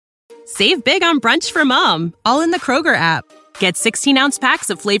Save big on brunch for mom, all in the Kroger app. Get 16-ounce packs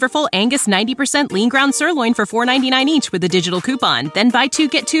of flavorful Angus 90% lean ground sirloin for $4.99 each with a digital coupon. Then buy 2,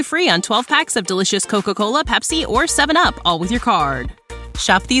 get 2 free on 12 packs of delicious Coca-Cola, Pepsi, or 7-Up, all with your card.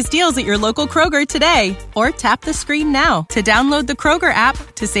 Shop these deals at your local Kroger today, or tap the screen now to download the Kroger app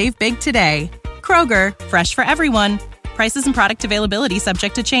to save big today. Kroger, fresh for everyone. Prices and product availability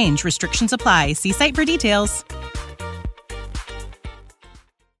subject to change. Restrictions apply. See site for details.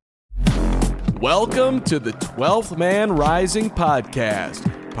 Welcome to the 12th Man Rising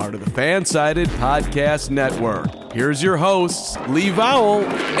podcast, part of the Fansided Podcast Network. Here's your hosts, Lee Vowell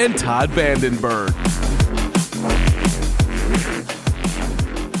and Todd Vandenberg.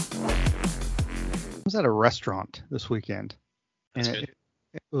 I was at a restaurant this weekend, and it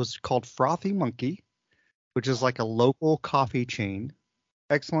was called Frothy Monkey, which is like a local coffee chain.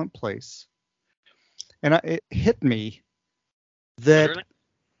 Excellent place. And it hit me that... Literally?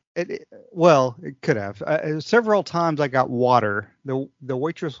 It could have. Several times I got water. The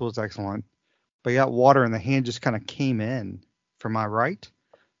waitress was excellent, but I got water and the hand just kind of came in from my right.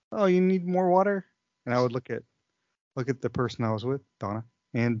 Oh, you need more water? And I would look at the person I was with, Donna,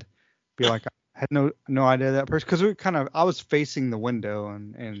 and be like, I had no idea that person, because I was facing the window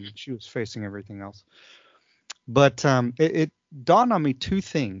and she was facing everything else. But it dawned on me two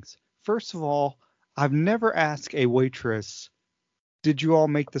things. First of all, I've never asked a waitress, did you all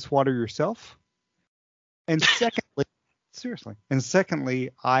make this water yourself? And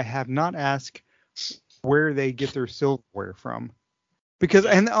secondly, I have not asked where they get their silverware from.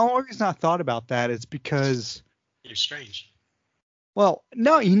 And the only reason I thought about that is because... You're strange. Well,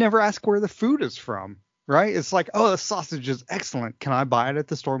 no, you never ask where the food is from, right? It's like, oh, the sausage is excellent. Can I buy it at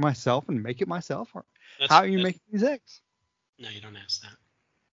the store myself and make it myself? Or how are you making these eggs? No, you don't ask that.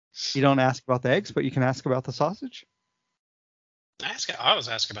 You don't ask about the eggs, but you can ask about the sausage? I always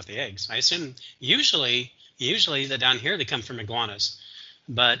ask about the eggs. I assume usually down here they come from iguanas,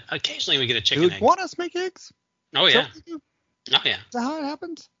 but occasionally we get a chicken egg. Do iguanas make eggs? Oh yeah. Oh yeah. Is that how it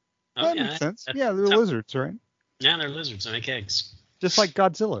happens? Oh, that makes sense. Yeah, they're lizards, right? Yeah, they're lizards. They make eggs. Just like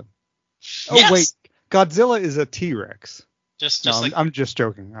Godzilla. Oh yes! wait, Godzilla is a T-Rex. I'm just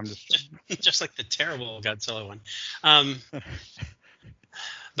joking. Just like the terrible Godzilla one.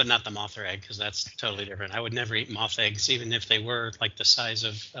 But not the Mothra egg, because that's totally different. I would never eat moth eggs, even if they were like the size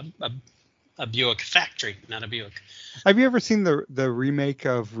of a Buick factory, not a Buick. Have you ever seen the remake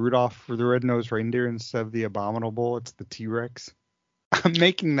of Rudolph the Red-Nosed Reindeer? Instead of the Abominable, it's the T-Rex? I'm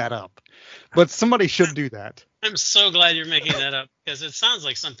making that up, but somebody should do that. I'm so glad you're making that up, because it sounds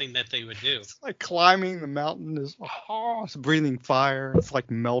like something that they would do. It's like climbing the mountain, it's breathing fire. It's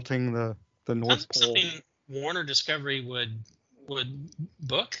like melting the North Pole. Something Warner Discovery would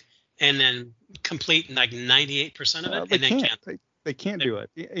book and then complete like 98% of it, and then can't. They can't do it.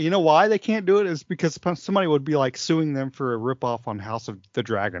 You know why they can't do it? Is because somebody would be like suing them for a ripoff on House of the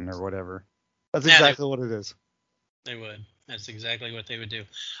Dragon or whatever. That's exactly what it is. They would. That's exactly what they would do.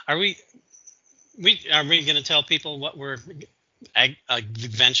 Are we going to tell people what we're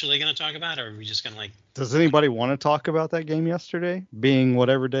eventually going to talk about, or are we just going to like... Does anybody want to talk about that game yesterday, being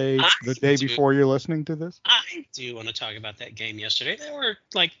whatever day, the day before you're listening to this? I do want to talk about that game yesterday. There were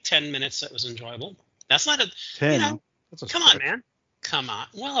like 10 minutes that was enjoyable. That's not a... 10? You know, come on, man. Come on.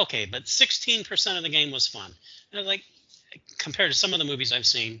 Well, okay, but 16% of the game was fun. And like, compared to some of the movies I've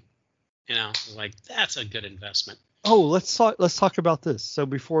seen, like, that's a good investment. Oh, let's talk about this. So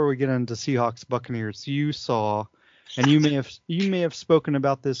before we get into Seahawks Buccaneers, you saw... And you may have spoken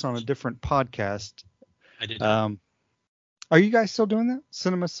about this on a different podcast. I did. Are you guys still doing that?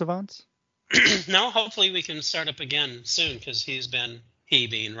 Cinema Savants? No, hopefully we can start up again soon, because he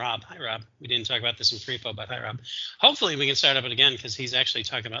being Rob. Hi, Rob. We didn't talk about this in Prepo, but hi, Rob. Hopefully we can start up it again, because he's actually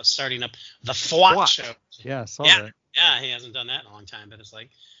talking about starting up the FWAT show. Yeah, I saw that. Yeah, he hasn't done that in a long time, but it's like,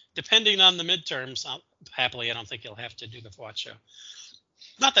 depending on the midterms, happily, I don't think he'll have to do the FWAT show.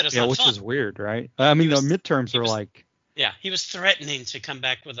 Not that it's not which fun. Is weird, right? I mean, the midterms are like... Yeah, he was threatening to come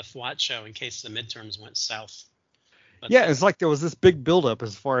back with a FWAT show in case the midterms went south. But it's like there was this big buildup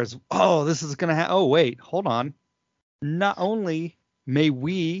as far as, this is going to happen. Oh, wait, hold on. Not only may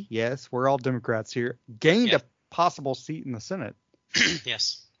we, yes, we're all Democrats here, gain a possible seat in the Senate.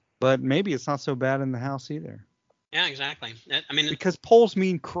 Yes. But maybe it's not so bad in the House either. Yeah, exactly. I mean, because polls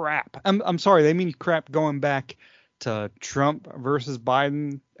mean crap. I'm sorry, they mean crap going back to Trump versus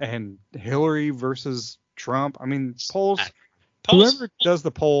Biden and Hillary versus Trump. I mean, polls, whoever does the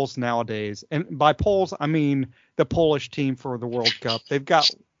polls nowadays, and by polls, I mean the Polish team for the World Cup. They've got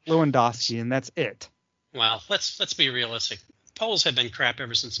Lewandowski, and that's it. Well, let's be realistic. polls have been crap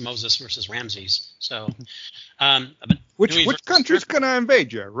ever since Moses versus Ramses. So, but which country's going to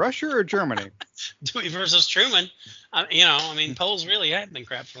invade you, Russia or Germany? Dewey versus Truman. Polls really have been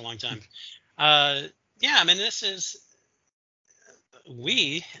crap for a long time. This is,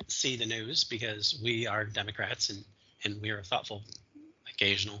 we see the news because we are Democrats and we are thoughtful,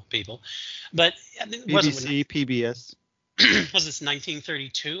 occasional people. But BBC, PBS. Was this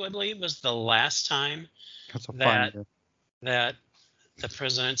 1932, I believe, was the last time that the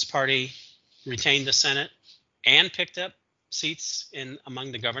president's party retained the Senate and picked up seats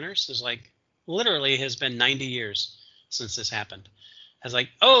among the governors? It's like literally has been 90 years since this happened. It's like,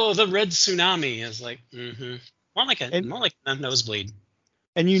 oh, the red tsunami is like, more like a nosebleed.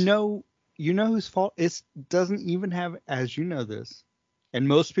 And you know whose fault it doesn't even have, as you know this, and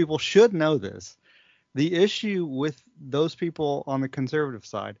most people should know this. The issue with those people on the conservative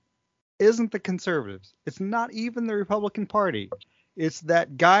side isn't the conservatives. It's not even the Republican Party. It's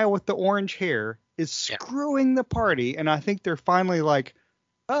that guy with the orange hair is screwing the party. And I think they're finally like,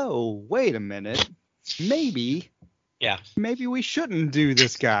 oh, wait a minute. Maybe we shouldn't do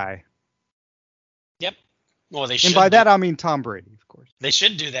this guy. Yep. Well, they should. And by that, I mean Tom Brady, of course. They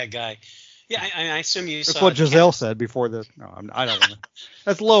should do that guy. Yeah, I assume you saw. That's what Giselle said before the. No, I don't know.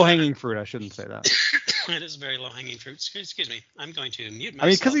 That's low hanging fruit. I shouldn't say that. It is very low hanging fruit. Excuse me. I'm going to mute myself. I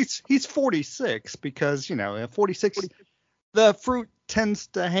mean, because he's 46. Because at 46, the fruit tends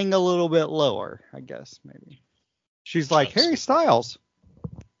to hang a little bit lower. I guess maybe. She's like Harry Styles.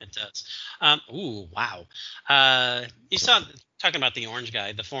 It does. Ooh, wow. You saw talking about the orange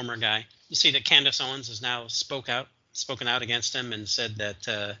guy, the former guy. You see that Candace Owens has now spoken out against him and said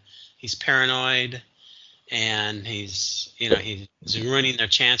that he's paranoid and he's ruining their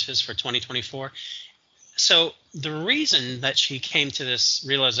chances for 2024. So the reason that she came to this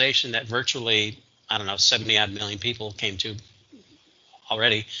realization that virtually, 70 odd million people came to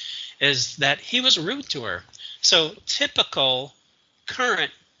already, is that he was rude to her. So typical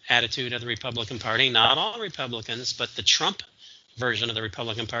current attitude of the Republican Party, not all Republicans, but the Trump version of the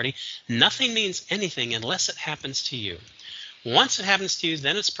Republican Party, nothing means anything unless it happens to you. Once it happens to you,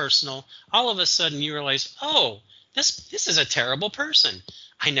 then it's personal. All of a sudden you realize, oh, this is a terrible person.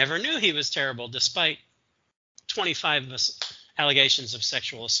 I never knew he was terrible, despite 25 allegations of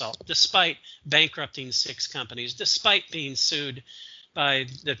sexual assault, despite bankrupting 6 companies, despite being sued by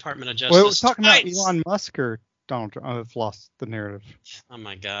the Department of Justice. Well, we're talking about Elon Musk or Donald Trump. I've lost the narrative. Oh,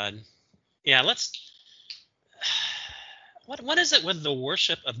 my God. Yeah, let's... What is it with the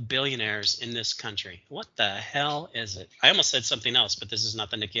worship of billionaires in this country? What the hell is it? I almost said something else, but this is not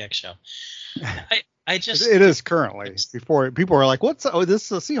the Nikki X show. I just... It is currently. Before people are like, this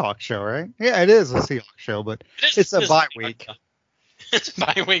is a Seahawks show, right? Yeah, it is a Seahawks show, but it's a bye week. It's a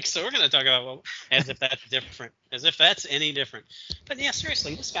bye week, so we're going to talk about as if that's different, as if that's any different. But yeah,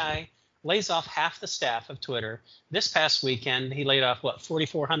 seriously, this guy lays off half the staff of Twitter. This past weekend, he laid off,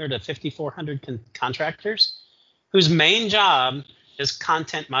 4,400 to 5,400 contractors whose main job is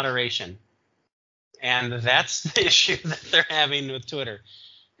content moderation. And that's the issue that they're having with Twitter.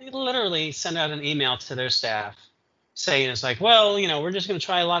 They literally send out an email to their staff saying it's like, well, we're just going to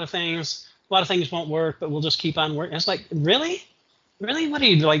try a lot of things. A lot of things won't work, but we'll just keep on working. It's like, really? Really? What are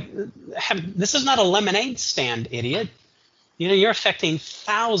you like? This is not a lemonade stand, idiot. You're affecting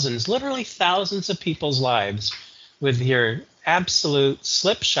thousands, literally thousands of people's lives with your absolute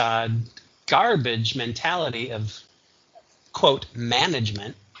slipshod garbage mentality of, quote,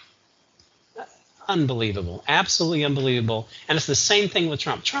 management. Unbelievable. Absolutely unbelievable. And it's the same thing with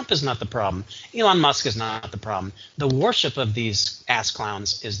Trump. Trump is not the problem. Elon Musk is not the problem. The worship of these ass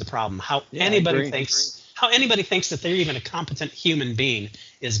clowns is the problem. How anybody thinks that they're even a competent human being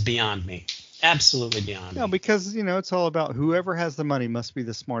is beyond me. Absolutely beyond me. No, because, it's all about whoever has the money must be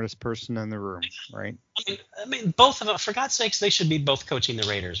the smartest person in the room, right? I mean, both of them, for God's sakes, they should be both coaching the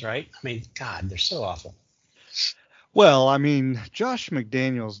Raiders, right? I mean, God, they're so awful. Well, I mean, Josh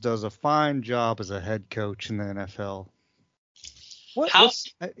McDaniels does a fine job as a head coach in the NFL.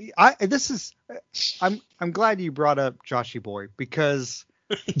 I'm glad you brought up Joshy Boy because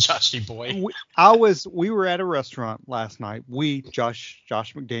Joshy Boy. We were at a restaurant last night. Josh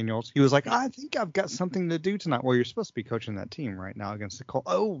McDaniels. He was like, I think I've got something to do tonight. Well, you're supposed to be coaching that team right now against the Colts.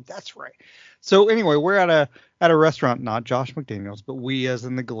 Oh, that's right. So anyway, we're at a restaurant, not Josh McDaniels, but we, as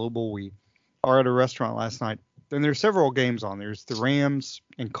in the global we, are at a restaurant last night. And there's several games on. There's the Rams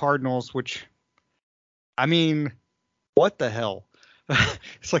and Cardinals, which, I mean, what the hell?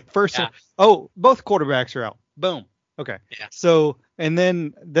 It's like both quarterbacks are out. Boom. Okay. Yeah. So, and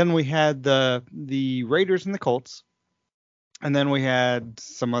then we had the Raiders and the Colts. And then we had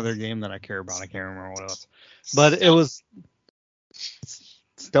some other game that I care about. I can't remember what else. But it was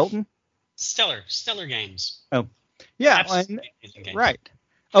Stelton? Stellar games. Oh, yeah. Absolutely amazing games. Right.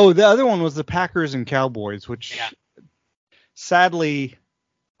 Oh, the other one was the Packers and Cowboys, which sadly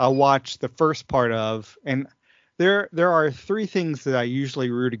I watched the first part of, and there are three things that I usually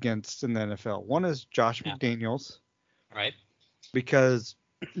root against in the NFL. One is Josh McDaniels, right? Because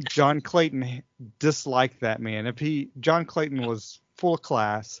John Clayton disliked that man. John Clayton was full of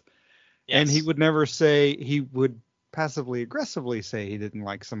class, and he would never say, he would passively aggressively say he didn't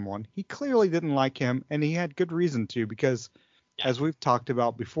like someone. He clearly didn't like him, and he had good reason to, because as we've talked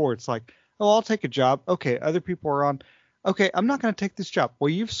about before, it's like, oh, I'll take a job. Okay, other people are on. Okay, I'm not going to take this job. Well,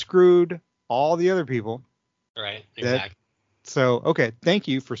 you've screwed all the other people. Right, exactly. So, okay, thank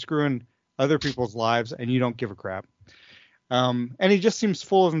you for screwing other people's lives, and you don't give a crap. And he just seems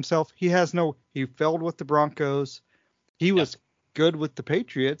full of himself. He failed with the Broncos. He was good with the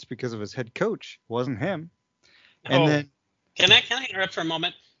Patriots because of his head coach. It wasn't him. And then, can I interrupt for a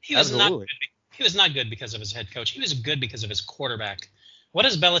moment? He was absolutely. not good because of his head coach. He was good because of his quarterback. What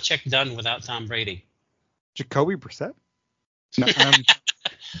has Belichick done without Tom Brady? Jacoby Brissett?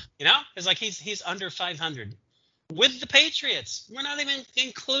 No, it's like he's under 500 with the Patriots. We're not even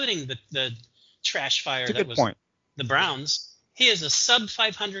including the trash fire that was the Browns. He is a sub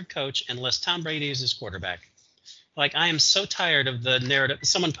 500 coach unless Tom Brady is his quarterback. Like, I am so tired of the narrative.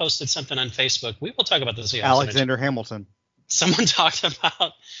 Someone posted something on Facebook. We will talk about this. Alexander Hamilton. Someone talked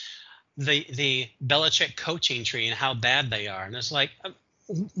about the Belichick coaching tree and how bad they are. And it's like,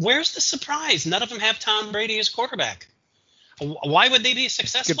 where's the surprise? None of them have Tom Brady as quarterback. Why would they be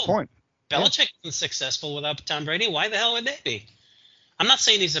successful? Good point. Belichick isn't successful without Tom Brady. Why the hell would they be? I'm not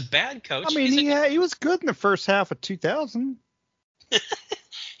saying he's a bad coach. I mean, he was good in the first half of 2000.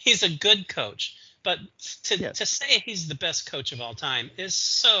 He's a good coach. But to say he's the best coach of all time is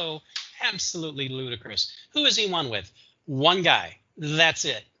so absolutely ludicrous. Who has he won with? One guy. That's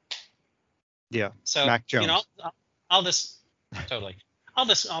it. Yeah. So, Mac Jones. All this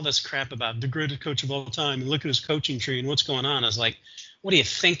crap about the greatest coach of all time and look at his coaching tree and what's going on is like, what do you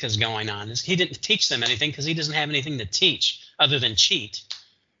think is going on? He didn't teach them anything because he doesn't have anything to teach other than cheat.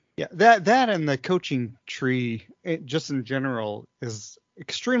 Yeah, that and the coaching tree, just in general, is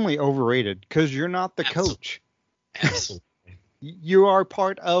extremely overrated because you're not the coach. Absolutely. You are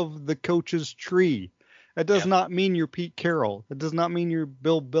part of the coach's tree. That does not mean you're Pete Carroll. It does not mean you're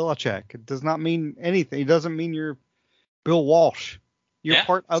Bill Belichick. It does not mean anything. It doesn't mean you're Bill Walsh. You're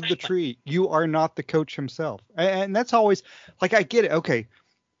part of the tree. You are not the coach himself. And that's always, like, I get it. Okay.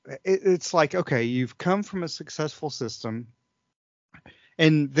 It's like, okay, you've come from a successful system,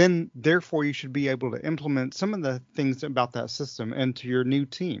 and then therefore you should be able to implement some of the things about that system into your new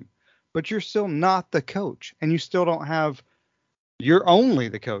team. But you're still not the coach, and you still don't have, you're only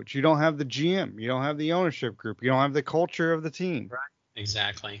the coach. You don't have the GM. You don't have the ownership group. You don't have the culture of the team. Right.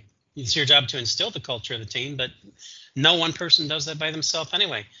 Exactly. It's your job to instill the culture of the team, but no one person does that by themselves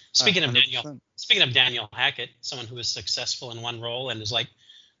anyway. Speaking of Daniel Hackett, someone who is successful in one role and is like,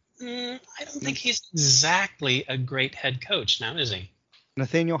 I don't think he's exactly a great head coach now, is he?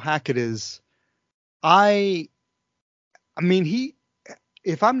 Nathaniel Hackett is, I mean,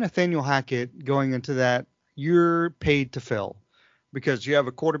 if I'm Nathaniel Hackett going into that, you're paid to fail because you have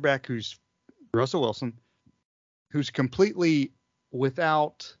a quarterback who's Russell Wilson, who's completely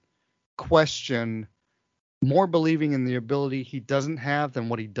without question more believing in the ability he doesn't have than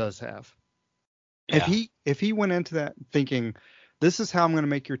what he does have. Yeah. If he went into that thinking, this is how I'm going to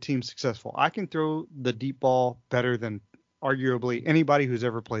make your team successful. I can throw the deep ball better than arguably anybody who's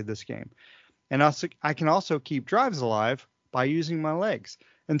ever played this game. And I can also keep drives alive by using my legs.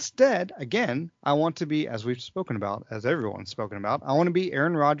 Instead, again, I want to be, as we've spoken about, as everyone's spoken about, I want to be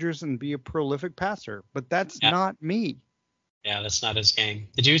Aaron Rodgers and be a prolific passer. But that's not me. Yeah, that's not his game.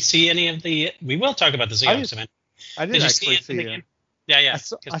 Did you see any of the? We will talk about the Seahawks event. I did actually see it. Yeah.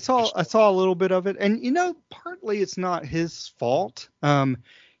 I saw a little bit of it, and partly it's not his fault.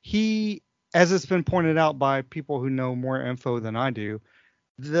 He, as it's been pointed out by people who know more info than I do,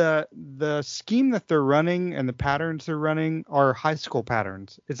 the scheme that they're running and the patterns they're running are high school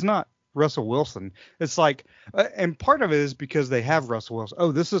patterns. It's not Russell Wilson. It's like, and part of it is because they have Russell Wilson.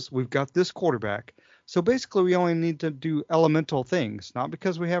 Oh, we've got this quarterback. So basically, we only need to do elemental things, not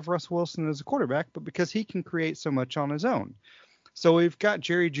because we have Russell Wilson as a quarterback, but because he can create so much on his own. So we've got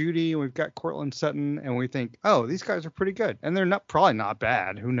Jerry Jeudy and we've got Cortland Sutton, and we think, oh, these guys are pretty good. And they're probably not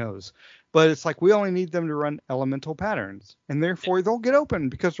bad. Who knows? But it's like we only need them to run elemental patterns, and therefore they'll get open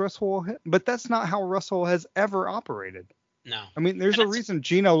because Russell will hit. But that's not how Russell has ever operated. No. I mean, there's a reason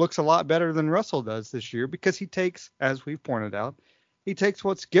Geno looks a lot better than Russell does this year because he takes, as we've pointed out, he takes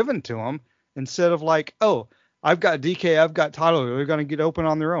what's given to him. Instead of like, oh, I've got DK, I've got Tyler. They're going to get open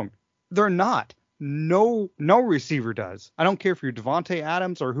on their own. They're not. No receiver does. I don't care if you're Devontae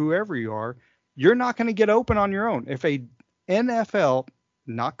Adams or whoever you are. You're not going to get open on your own. If a NFL,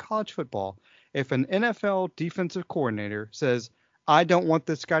 not college football, if an NFL defensive coordinator says, I don't want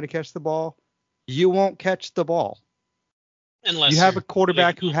this guy to catch the ball, you won't catch the ball. Unless you have a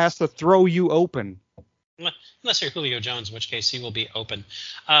quarterback who has to throw you open. Unless you're Julio Jones, in which case he will be open.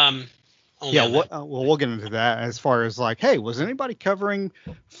 We'll get into that as far as like, hey, was anybody covering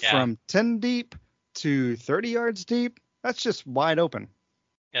from 10 deep to 30 yards deep? That's just wide open.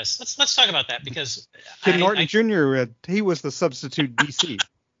 Yes, let's talk about that because Ken Norton Jr. He was the substitute DC.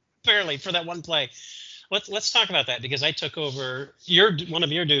 Barely for that one play. Let's talk about that because I took over one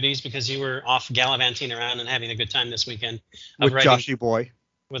of your duties because you were off gallivanting around and having a good time this weekend with Joshy Boy.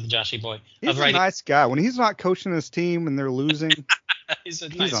 With Joshy Boy. He's a nice guy. When he's not coaching his team and they're losing, he's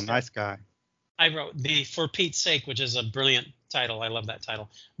a nice guy. I wrote the For Pete's Sake, which is a brilliant title. I love that title.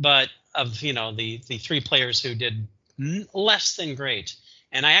 But of the three players who did less than great,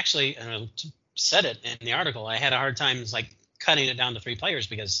 and I actually said it in the article. I had a hard time cutting it down to three players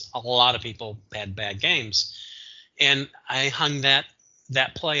because a lot of people had bad games, and I hung that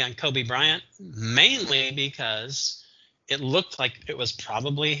play on Kobe Bryant mainly because it looked like it was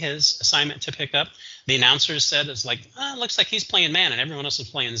probably his assignment to pick up. The announcers said it looks like he's playing man and everyone else is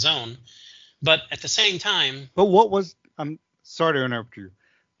playing zone. But at the same time... But I'm sorry to interrupt you.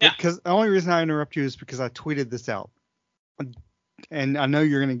 Yeah. Because the only reason I interrupt you is because I tweeted this out. And I know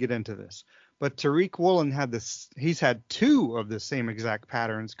you're going to get into this. But Tariq Woolen he's had two of the same exact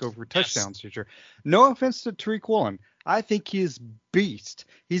patterns go for touchdowns this year. No offense to Tariq Woolen. I think he is beast.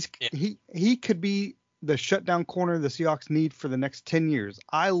 He could be the shutdown corner the Seahawks need for the next 10 years.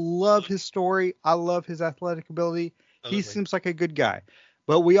 I love his story. I love his athletic ability. He seems like a good guy.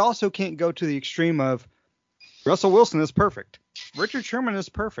 But we also can't go to the extreme of Russell Wilson is perfect. Richard Sherman is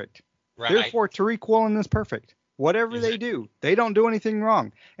perfect. Right. Therefore, Tariq Woolen is perfect. Whatever they do, they don't do anything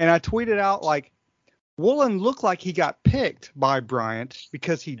wrong. And I tweeted out Woolen looked like he got picked by Bryant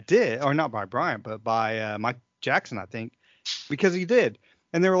because he did, or not by Bryant, but by Mike Jackson, I think, because he did.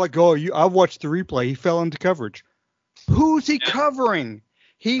 And they were like, I watched the replay. He fell into coverage. Who's he covering?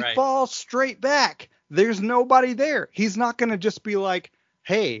 He falls straight back. There's nobody there. He's not going to just be like,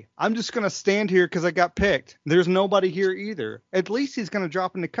 hey, I'm just going to stand here because I got picked. There's nobody here either. At least he's going to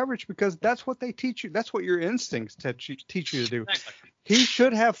drop into coverage because that's what they teach you. That's what your instincts teach you to do. Exactly. He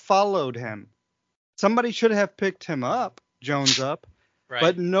should have followed him. Somebody should have picked him up, Jones up,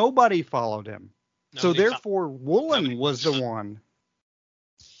 but nobody followed him. So therefore, Woolen was the one.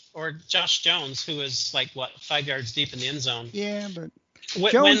 Or Josh Jones, who is 5 yards deep in the end zone. Yeah, but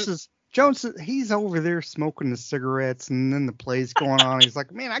Jones, he's over there smoking the cigarettes, and then the play's going on. He's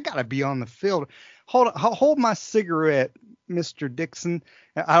like, man, I got to be on the field. Hold my cigarette, Mr. Dixon.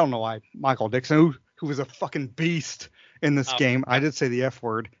 I don't know why Michael Dixon, who was a fucking beast in this game. I did say the F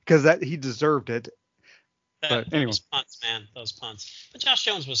word because he deserved it. But anyway. Those punts, man, those punts. But Josh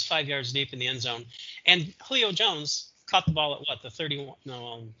Jones was 5 yards deep in the end zone. And Julio Jones caught the ball at the 31?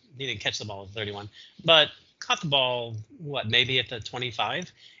 No, he didn't catch the ball at 31. But caught the ball, maybe at the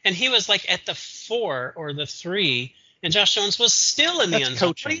 25? And he was at the 4 or the 3, and Josh Jones was still in the end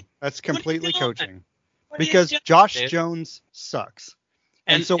zone. That's completely coaching. Because Josh Jones sucks.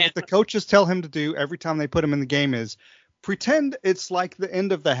 And so what the coaches tell him to do every time they put him in the game is pretend it's like the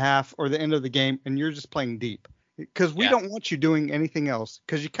end of the half or the end of the game, and you're just playing deep. Because we don't want you doing anything else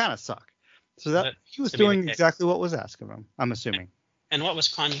because you kind of suck. So he was doing exactly what was asked of him, I'm assuming. And what was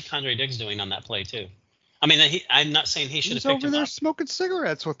Condre Diggs doing on that play, too? I mean, I'm not saying he should have picked him up. He's over there smoking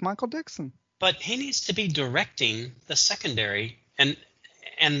cigarettes with Michael Dixon. But he needs to be directing the secondary. And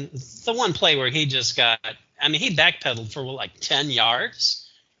the one play where he just he backpedaled for 10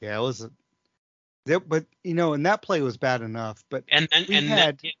 yards. Yeah, it was. But and that play was bad enough. But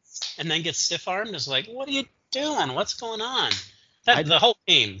then gets stiff armed. It's what are you doing? What's going on? The whole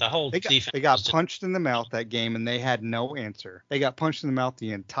team, the whole defense. They got punched in the mouth that game, and they had no answer. They got punched in the mouth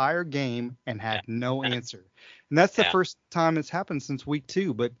the entire game and had no answer. And that's the first time it's happened since week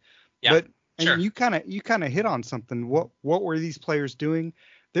 2. You kind of hit on something. What were these players doing?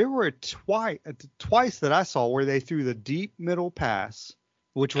 There were twice that I saw where they threw the deep middle pass,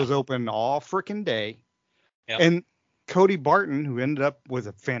 which was open all freaking day. Yep. And Cody Barton, who ended up with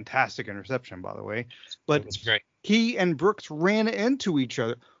a fantastic interception, by the way, but it was great. He and Brooks ran into each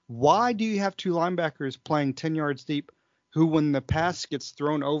other. Why do you have two linebackers playing 10 yards deep who, when the pass gets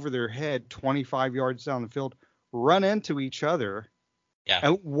thrown over their head 25 yards down the field, run into each other? Yeah.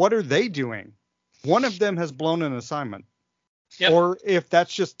 And what are they doing? One of them has blown an assignment. Yep. Or if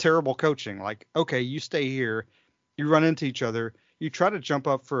that's just terrible coaching, like, okay, you stay here, you run into each other, you try to jump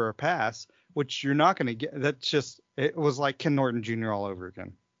up for a pass, which you're not going to get. It was like Ken Norton Jr. all over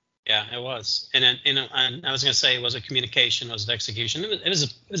again. Yeah, it was. And I was going to say, was it communication? Was it execution?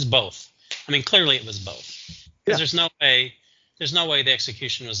 It was both. I mean, clearly it was both. Because there's no way the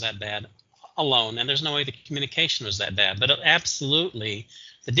execution was that bad alone, and there's no way the communication was that bad. But absolutely,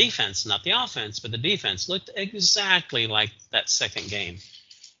 the defense, not the offense, but the defense looked exactly like that second game.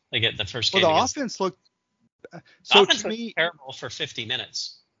 Like at the first game. Well, the offense looked. So to me, looked terrible for 50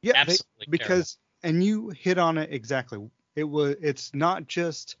 minutes. Yeah, absolutely because terrible. And you hit on it exactly. It's not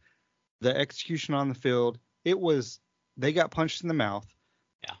just the execution on the field. It was they got punched in the mouth.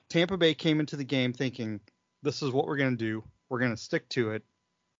 Yeah. Tampa Bay came into the game thinking, this is what we're going to do. We're going to stick to it.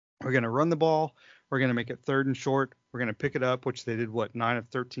 We're going to run the ball. We're going to make it 3rd and short. We're going to pick it up, which they did, 9 of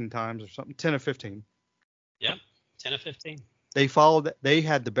 13 times or something, 10 of 15. Yep, 10 of 15. They followed. They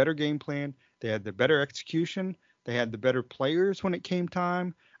had the better game plan. They had the better execution. They had the better players when it came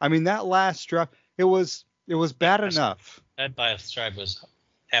time. I mean, that last drive, it was bad enough. That last drive was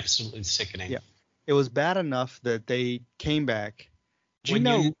absolutely sickening. Yeah, it was bad enough that they came back. When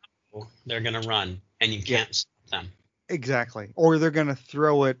you know they're going to run and you can't stop them. Exactly. Or they're going to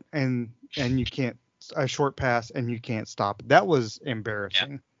throw it and you can't, a short pass and you can't stop it. That was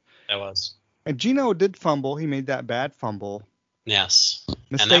embarrassing. Yeah, that was. And Geno did fumble. He made that bad fumble. Yes.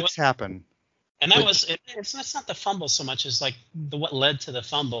 Mistakes happen. And that was, it's not the fumble so much as like what led to the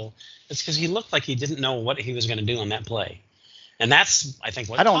fumble. It's because he looked like he didn't know what he was going to do on that play. And that's, I think,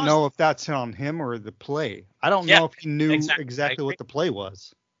 what I don't know if that's on him or the play. I don't know if he knew exactly what the play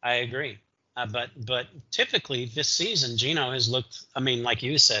was. I agree. But typically this season, Geno has looked, I mean, like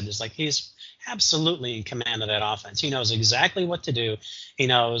you said, is like he's absolutely in command of that offense. He knows exactly what to do. He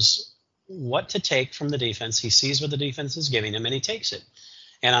knows what to take from the defense. He sees what the defense is giving him, and he takes it.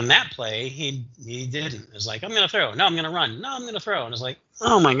 And on that play, he didn't. It was like, I'm going to throw. No, I'm going to run. No, I'm going to throw. And it's like,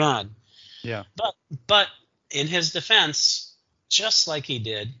 oh, my God. Yeah. But in his defense, just like he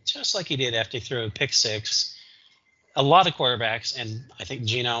did after he threw a pick six, a lot of quarterbacks, and I think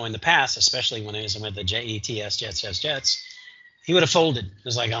Geno in the past, especially when he was with the Jets, he would have folded. It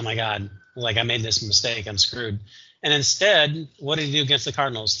was like, oh, my God. Like, I made this mistake. I'm screwed. And instead, what did he do against the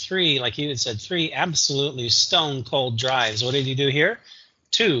Cardinals? 3, like you had said, 3 absolutely stone-cold drives. What did he do here?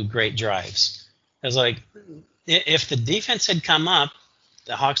 2 great drives. It was like, if the defense had come up,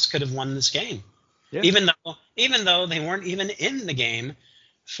 the Hawks could have won this game. Yeah. Even though they weren't even in the game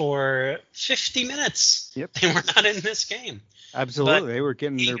for 50 minutes. Yep. They were not in this game. Absolutely. But they were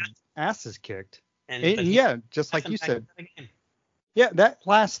getting their asses kicked. And just like you said. Yeah, that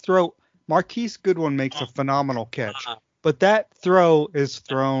last throw, Marquise Goodwin makes a phenomenal catch. But that throw is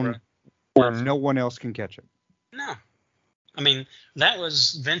thrown where no one else can catch it. No. I mean, that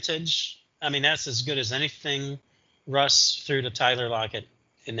was vintage. I mean, that's as good as anything Russ threw to Tyler Lockett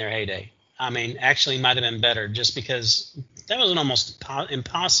in their heyday. I mean, actually might have been better just because that was an almost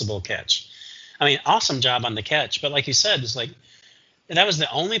impossible catch. I mean, awesome job on the catch. But like you said, it's like that was the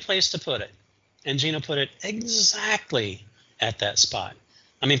only place to put it. And Geno put it exactly at that spot.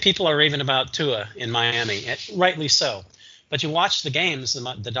 I mean, people are raving about Tua in Miami, rightly so. But you watch the games,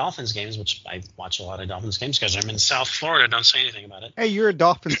 the Dolphins games, which I watch a lot of Dolphins games because I'm in South Florida. Don't say anything about it. Hey, you're a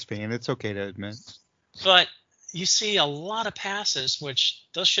Dolphins fan. It's okay to admit. But you see a lot of passes, which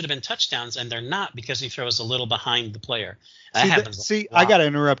those should have been touchdowns, and they're not because he throws a little behind the player. That happens. I got to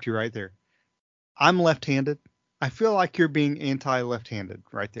interrupt you right there. I'm left-handed. I feel like you're being anti-left-handed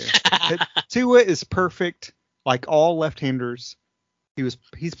right there. Tua is perfect, like all left-handers.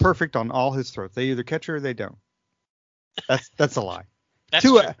 He's perfect on all his throws. They either catch or they don't. That's a lie.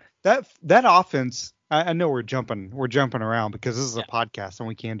 Tua, that offense. I know we're jumping around because this is a podcast and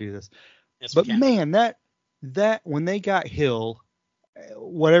we can't do this. Yes, but man, that when they got Hill,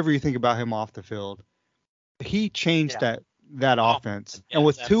 whatever you think about him off the field, he changed that offense. And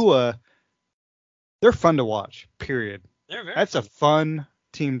with Tua, they're fun to watch. Period. That's a fun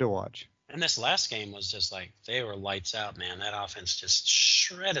team to watch. And this last game was just like they were lights out, man. That offense just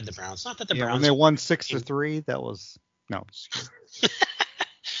shredded the Browns. Not that the Browns. When they won 6-3, that was no.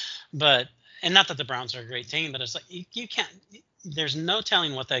 But and not that the Browns are a great team, but it's like you can't. There's no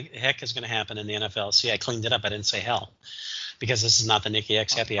telling what the heck is going to happen in the NFL. See, I cleaned it up. I didn't say hell because this is not the Nicky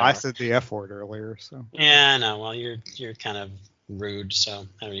X happy hour. I said the F word earlier, so. Yeah, no. Well, you're kind of rude, so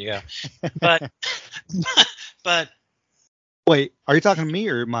there you go. But. Wait, are you talking to me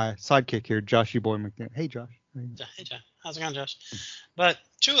or my sidekick here, Joshy Boy McNair? Hey, Josh. Hey, Josh. How's it going, Josh? But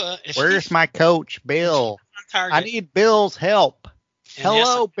Tua, where's my coach, Bill? I need Bill's help.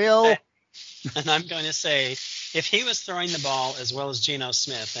 Hello, Bill. And I'm going to say if he was throwing the ball as well as Geno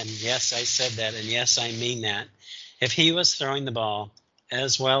Smith, and yes, I said that, and yes, I mean that. If he was throwing the ball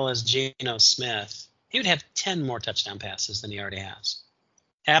as well as Geno Smith, he would have 10 more touchdown passes than he already has.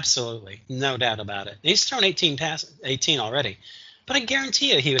 Absolutely, no doubt about it. He's thrown 18 already, but I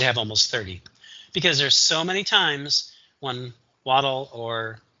guarantee you he would have almost 30, because there's so many times when Waddle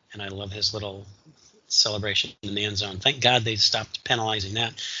and I love his little celebration in the end zone. Thank God they stopped penalizing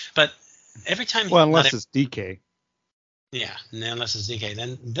that. But every time, unless it's DK. Yeah, unless it's DK.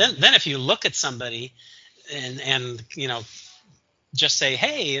 Then if you look at somebody and just say,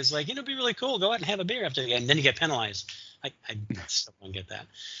 hey, it's like, it'd be really cool, go out and have a beer after the game, and then you get penalized. I still don't get that.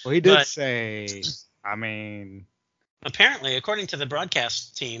 Well, he did say, apparently, according to the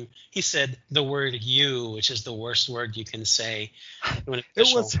broadcast team, he said the word "you," which is the worst word you can say.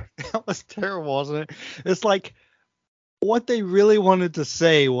 That was terrible, wasn't it? It's like what they really wanted to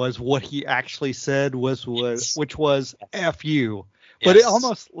say was what he actually said which was "F you." Yes. But it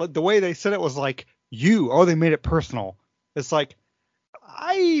almost, the way they said it was like "you." Oh, they made it personal. It's like,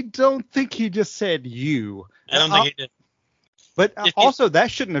 I don't think he just said "you." I don't think he did. But also, that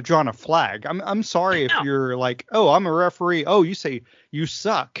shouldn't have drawn a flag. I'm sorry if you're like, oh, I'm a referee. Oh, you say you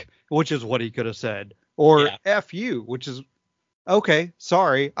suck, which is what he could have said. Or F you, which is, okay,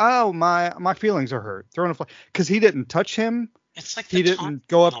 sorry. Oh, my feelings are hurt. Throwing a flag. Because he didn't touch him. It's like he didn't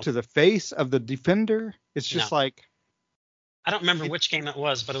go up to the face of the defender. It's just like. I don't remember which game it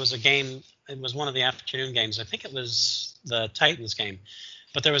was, but it was a game. It was one of the afternoon games. I think it was the Titans game.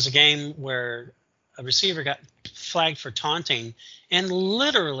 But there was a game where a receiver got flagged for taunting, and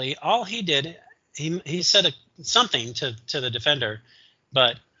literally all he did, he said something to the defender,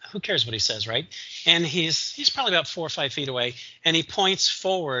 but who cares what he says, right? And he's probably about 4 or 5 feet away, and he points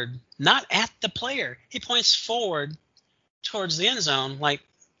forward, not at the player. He points forward towards the end zone, like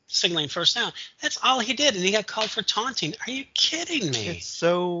signaling first down. That's all he did, and he got called for taunting. Are you kidding me? It's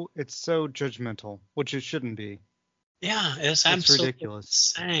so judgmental, which it shouldn't be. Yeah, it's absolutely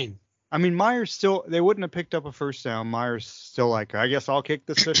ridiculous. Insane. I mean, Myers they wouldn't have picked up a first down. Myers still like, I guess I'll kick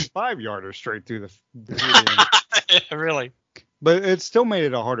this 55-yarder straight through the Really? But it still made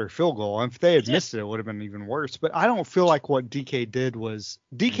it a harder field goal. If they had missed it, it would have been even worse. But I don't feel like what DK did was,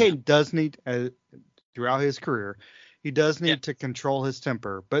 DK does need, throughout his career, he does need to control his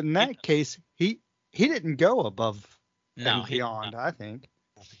temper. But in that case, he didn't go above and beyond, I think.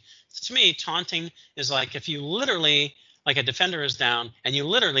 To me, taunting is like if you literally, like a defender is down and you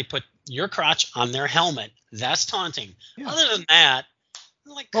literally put your crotch on their helmet. That's taunting. Yeah. Other than that,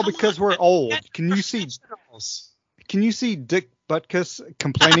 like, because we're old. Can you see Dick Butkus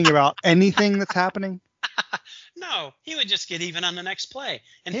complaining about anything that's happening? No, he would just get even on the next play,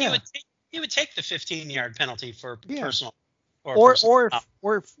 and he would take the 15-yard penalty for personal. Or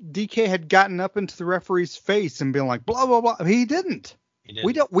if DK had gotten up into the referee's face and been like blah blah blah, he didn't.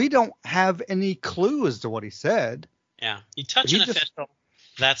 We don't have any clue as to what he said. Yeah, you touch an official.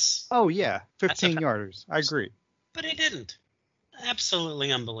 That's 15-yarders. I agree. But he didn't.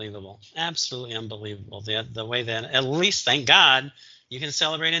 Absolutely unbelievable. Absolutely unbelievable. The way that, at least, thank God, you can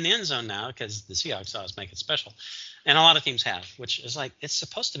celebrate in the end zone now, because the Seahawks always make it special, and a lot of teams have, which is like, it's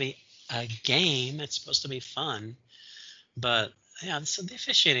supposed to be a game. It's supposed to be fun, but the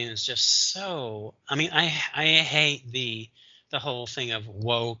officiating is just so. I mean, I hate the whole thing of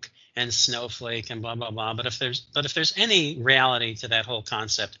woke and snowflake and blah blah blah. But if there's any reality to that whole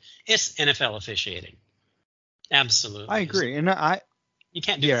concept, it's NFL officiating. Absolutely, I agree, and you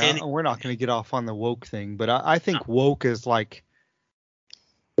can't do anything. We're not going to get off on the woke thing, but I think woke is like.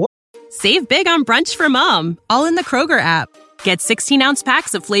 Save big on brunch for mom, all in the Kroger app. Get 16-ounce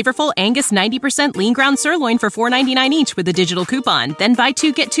packs of flavorful Angus 90% lean ground sirloin for $4.99 each with a digital coupon. Then buy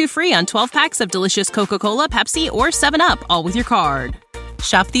 2, get 2 free on 12 packs of delicious Coca-Cola, Pepsi, or 7-Up, all with your card.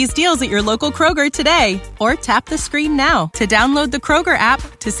 Shop these deals at your local Kroger today, or tap the screen now to download the Kroger app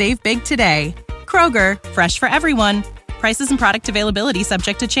to save big today. Kroger, fresh for everyone. Prices and product availability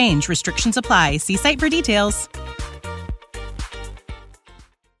subject to change. Restrictions apply. See site for details.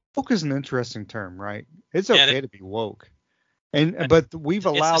 Woke is an interesting term, right? It's okay to be woke. But we've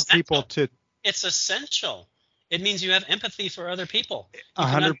allowed people to. It's essential. It means you have empathy for other people.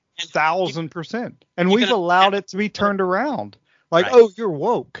 100,000%. And we've allowed it to be turned around. Like, oh, you're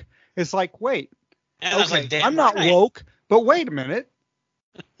woke. It's like, wait. Okay, I'm not woke, but wait a minute.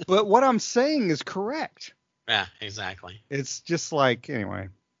 But what I'm saying is correct. Yeah, exactly. It's just like, anyway.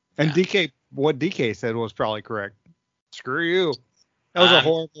 And what DK said was probably correct. Screw you. That was a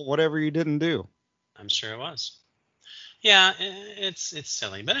horrible whatever you didn't do. I'm sure it was. Yeah, it's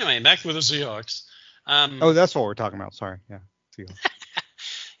silly. But anyway, back with the Seahawks. That's what we're talking about. Sorry. Yeah, Seahawks.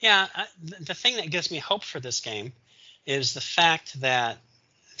 Yeah, the thing that gives me hope for this game is the fact that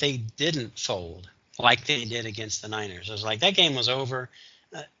they didn't fold like they did against the Niners. It was like that game was over,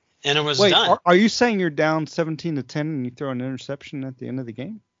 and it was done. Are you saying you're down 17-10 and you throw an interception at the end of the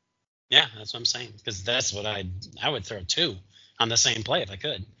game? Yeah, that's what I'm saying. Because that's what I would throw 2 on the same play if I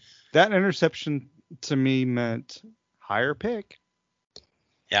could. That interception to me meant higher pick.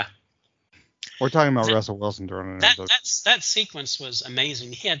 Yeah. We're talking about Russell Wilson throwing an interception. That sequence was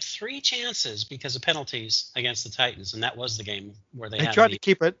amazing. He had 3 chances because of penalties against the Titans, and that was the game where they tried to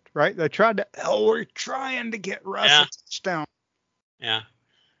keep it, right? They tried to. Oh, we're trying to get Russell touchdown. Yeah.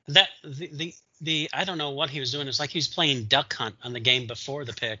 That the I don't know what he was doing. It's like he was playing duck hunt on the game before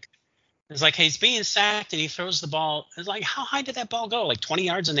the pick. It's like he's being sacked and he throws the ball. It's like, how high did that ball go? Like 20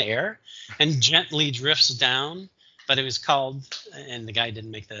 yards in the air, and gently drifts down. But it was called, and the guy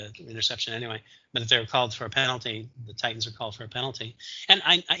didn't make the interception anyway. But if they were called for a penalty, the Titans were called for a penalty. And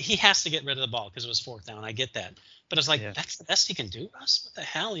he has to get rid of the ball because it was 4th down. I get that. But it's like, that's the best he can do, Russ? What the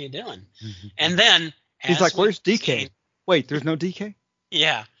hell are you doing? Mm-hmm. And then he's like, where's DK? Wait, there's no DK?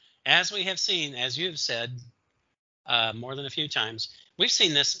 Yeah. As we have seen, as you have said more than a few times, we've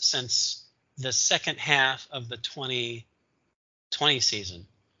seen this since the second half of the 2020 season,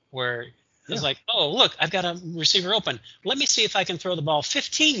 where it's like, oh, look, I've got a receiver open. Let me see if I can throw the ball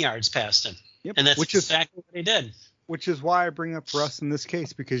 15 yards past him. Yep. And that's exactly what he did. Which is why I bring up Russ in this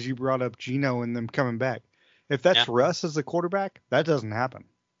case, because you brought up Geno and them coming back. If that's Russ as the quarterback, that doesn't happen.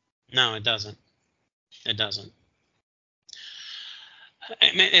 No, it doesn't. It doesn't.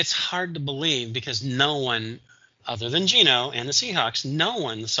 I mean, it's hard to believe because no one, other than Geno and the Seahawks, no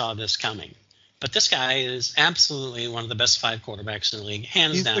one saw this coming. But this guy is absolutely one of the best 5 quarterbacks in the league,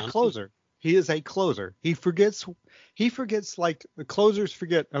 hands down. He's the closer. He is a closer. He forgets like the closers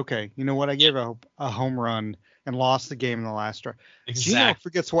forget, okay, you know what? I gave a home run and lost the game in the last drive. Exactly. Geno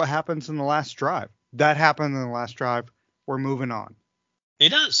forgets what happens in the last drive. That happened in the last drive. We're moving on. He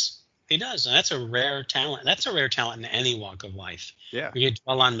does. He does. And that's a rare talent. That's a rare talent in any walk of life. Yeah. You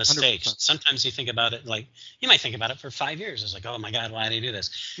dwell on mistakes. 100%. Sometimes you think about it like you might think about it for 5 years. It's like, oh my God, why did he do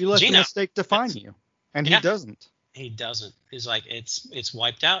this? You let the mistake define you. And he doesn't. He doesn't. He's like, it's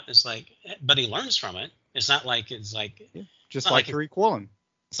wiped out. It's like, but he learns from it. It's not like just like Tariq Woolen.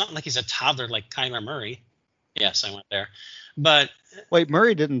 It's not like he's a toddler like Kyler Murray. Yes, I went there. But wait,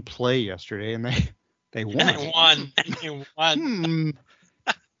 Murray didn't play yesterday, and they won. And they won.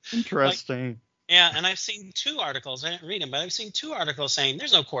 Interesting. Yeah, and I've seen 2 articles. I didn't read them, but I've seen 2 articles saying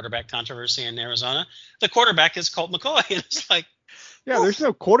there's no quarterback controversy in Arizona. The quarterback is Colt McCoy. And it's like, yeah, there's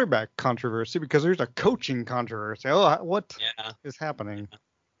no quarterback controversy because there's a coaching controversy. Oh, what is happening? Yeah,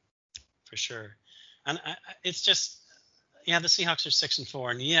 for sure. And it's just, the Seahawks are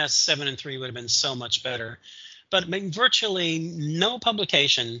 6-4, and yes, 7-3 would have been so much better. But virtually no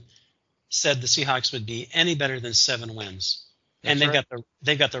publication said the Seahawks would be any better than 7 wins. That's and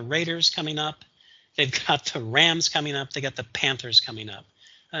they've got the Raiders coming up, they've got the Rams coming up, they got the Panthers coming up.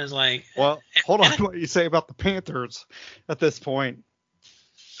 I was like, well, hold on, what you say about the Panthers at this point?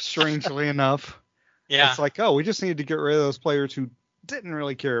 Strangely enough, it's like, oh, we just need to get rid of those players who didn't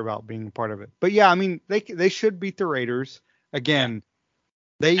really care about being a part of it. But yeah, I mean, they should beat the Raiders again.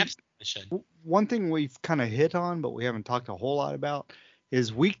 They should. One thing we've kind of hit on, but we haven't talked a whole lot about,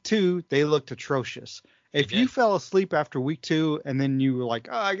 is week 2 they looked atrocious. If you fell asleep after week 2 and then you were like,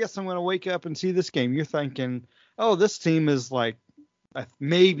 oh, I guess I'm going to wake up and see this game, you're thinking, oh, this team is like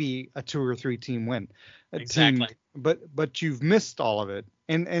maybe a 2 or 3 team win. Exactly. But you've missed all of it.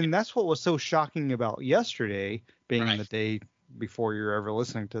 And that's what was so shocking about yesterday, being the day before you're ever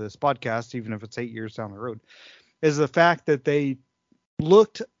listening to this podcast, even if it's 8 years down the road, is the fact that they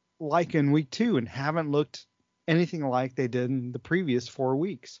looked like in week 2 and haven't looked anything like they did in the previous 4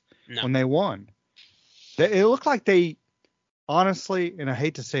 weeks when they won. It looked like they, honestly, and I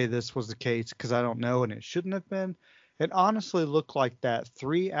hate to say this was the case because I don't know and it shouldn't have been, it honestly looked like that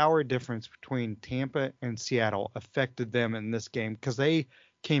 3-hour difference between Tampa and Seattle affected them in this game because they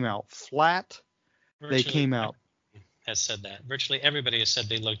came out flat. Virtually, they came out. Has said that. Virtually everybody has said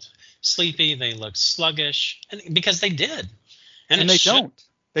they looked sleepy, they looked sluggish, and because they did. And they don't.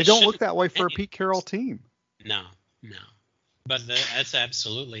 They don't look that way for a Pete Carroll team. No. But that's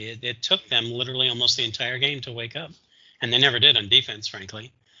absolutely it. It took them literally almost the entire game to wake up, and they never did on defense,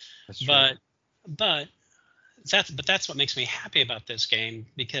 frankly. That's true. But that's what makes me happy about this game,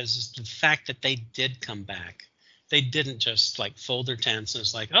 because the fact that they did come back, they didn't just like fold their tents and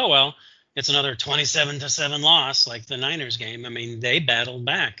it's like, oh well, it's another 27-7 loss like the Niners game. I mean, they battled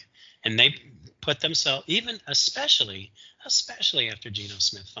back and they put themselves, even especially after Geno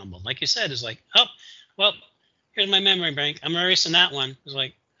Smith fumbled, like you said, is like, oh well, here's my memory bank, I'm erasing that one. It's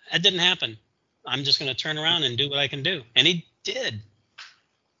like, That didn't happen. I'm just going to turn around and do what I can do. And he did.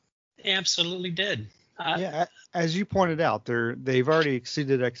 He absolutely did. Yeah, as you pointed out, they've already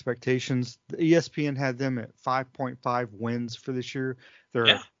exceeded expectations. The ESPN had them at 5.5 wins for this year.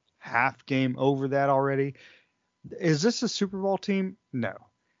 They're half game over that already. Is this a Super Bowl team? No.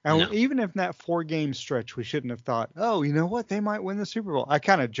 And even if in that 4-game stretch, we shouldn't have thought, oh, you know what? They might win the Super Bowl. I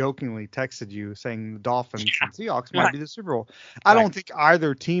kind of jokingly texted you saying the Dolphins and Seahawks might be the Super Bowl. I don't think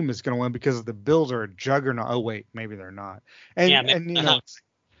either team is going to win because the Bills are a juggernaut. Oh, wait, maybe they're not. And you know,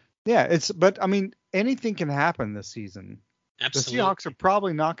 but I mean, anything can happen this season. Absolutely. The Seahawks are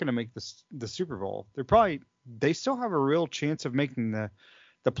probably not going to make the Super Bowl. They still have a real chance of making the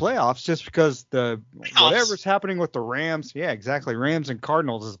playoffs just because whatever's happening with the Rams. Yeah, exactly. Rams and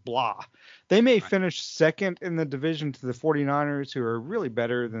Cardinals is blah. They may finish second in the division to the 49ers, who are really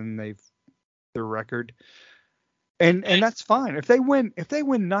better than their record. And that's fine. If they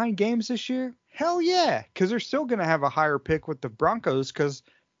win 9 games this year, hell yeah, because they're still going to have a higher pick with the Broncos, because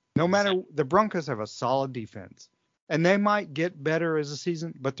no matter, the Broncos have a solid defense, and they might get better as a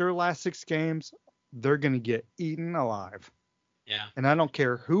season, but their last 6 games, they're going to get eaten alive. Yeah. And I don't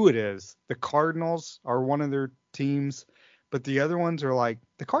care who it is. The Cardinals are one of their teams, but the other ones are like,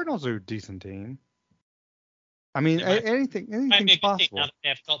 the Cardinals are a decent team. I mean, anything's possible. Now that they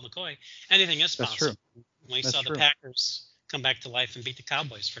have Colt McCoy, anything is possible. That's true. We saw the Packers come back to life and beat the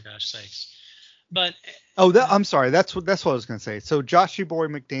Cowboys, for gosh sakes. But I'm sorry. That's what I was going to say. So Joshy Boy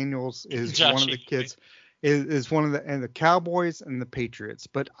McDaniels is one of the kids, is one of the Cowboys and the Patriots.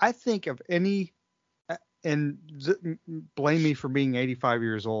 But I think of any, and blame me for being 85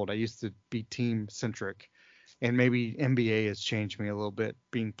 years old. I used to be team centric, and maybe NBA has changed me a little bit,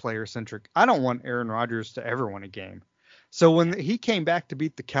 being player centric. I don't want Aaron Rodgers to ever win a game. So when he came back to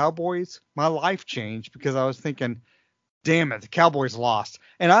beat the Cowboys, my life changed, because I was thinking, damn it, the Cowboys lost.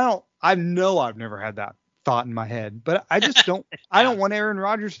 And I know I've never had that thought in my head, but I just don't, I don't want Aaron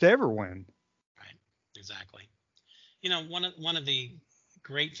Rodgers to ever win. Right. Exactly. You know, one of the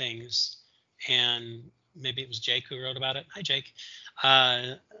great things, and maybe it was Jake who wrote about it. Hi, Jake.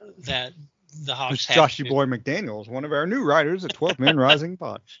 That the Hawks have Joshy Boy McDaniels, one of our new writers at 12 Men Rising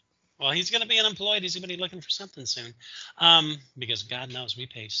Pod. Well, he's going to be unemployed. He's going to be looking for something soon, because God knows we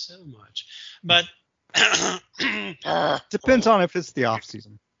pay so much. But depends on if it's the off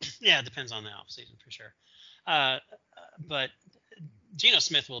season. Yeah, it depends on the off season for sure. But Geno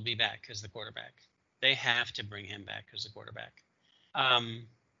Smith will be back as the quarterback. They have to bring him back as the quarterback,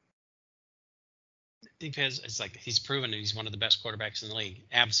 because it's like he's proven that he's one of the best quarterbacks in the league.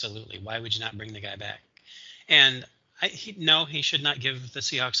 Absolutely. Why would you not bring the guy back? And he should not give the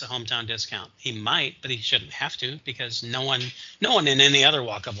Seahawks a hometown discount. He might, but he shouldn't have to, because no one in any other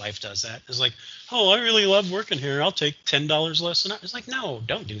walk of life does that. It's like, oh, I really love working here. I'll take $10 less than that. It's like, no,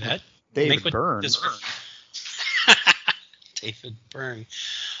 don't do that. David Byrne. David Byrne.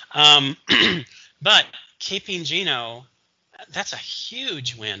 But keeping Geno, that's a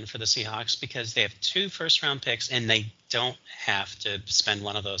huge win for the Seahawks, because they have 2 first-round picks, and they don't have to spend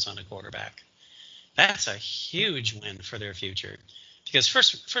one of those on a quarterback. That's a huge win for their future, because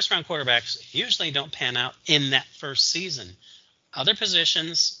first round quarterbacks usually don't pan out in that first season. Other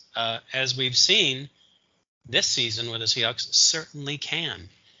positions, as we've seen this season with the Seahawks, certainly can.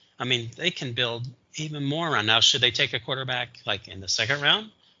 I mean, they can build even more around. Now, should they take a quarterback like in the second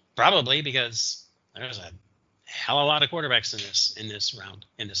round? Probably, because there's a hell of a lot of quarterbacks in this round,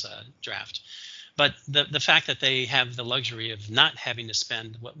 in this draft. But the fact that they have the luxury of not having to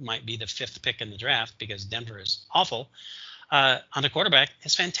spend what might be the 5th pick in the draft, because Denver is awful, on a quarterback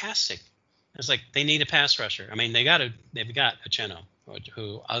is fantastic. It's like they need a pass rusher. I mean, they've got Uchenna,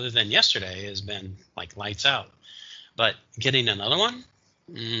 who other than yesterday has been like lights out. But getting another one,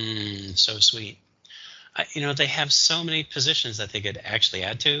 so sweet. They have so many positions that they could actually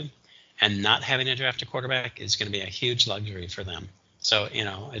add to, and not having to draft a quarterback is going to be a huge luxury for them. So,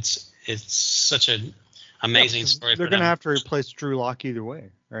 it's such an amazing story. They're going to have to replace Drew Lock either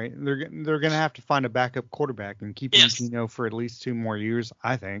way, right? They're going to have to find a backup quarterback, and keeping Geno for at least 2 more years,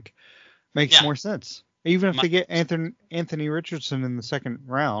 I think, makes more sense. Even if they get Anthony Richardson in the second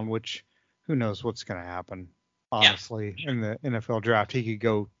round, which who knows what's going to happen, honestly, in the NFL draft. He could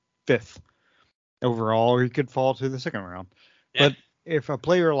go 5th overall, or he could fall to the second round. Yeah. But if a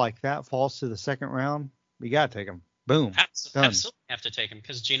player like that falls to the second round, you got to take him. Boom. Absolutely have to take him,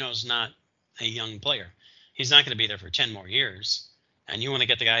 because Geno's not a young player. He's not going to be there for 10 more years. And you want to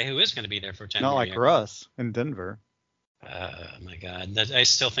get the guy who is going to be there for 10 more years. Not like Russ in Denver. My God. I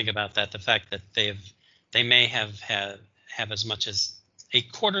still think about that. The fact that they may have as much as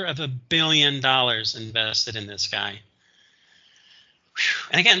 $250 million invested in this guy.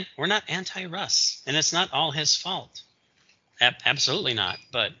 And again, we're not anti-Russ, and it's not all his fault. Absolutely not.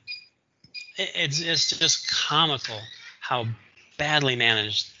 But it's just comical how badly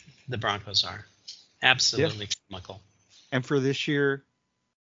managed the Broncos are. Absolutely comical. And for this year,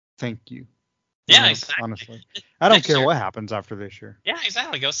 thank you. Yeah, exactly. Honestly, I don't care what happens after this year. Yeah,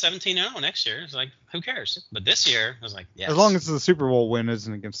 exactly. Go 17-0 next year. It's like, who cares? But this year, I was like, yes. As long as the Super Bowl win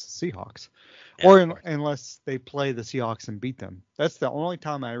isn't against the Seahawks, unless they play the Seahawks and beat them. That's the only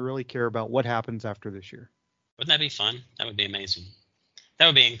time I really care about what happens after this year. Wouldn't that be fun? That would be amazing. That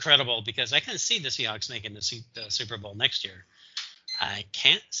would be incredible because I can see the Seahawks making the Super Bowl next year. I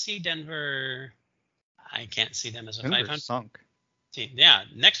can't see Denver. I can't see them as a 500 sunk team. Yeah,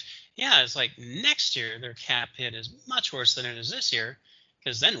 it's like next year their cap hit is much worse than it is this year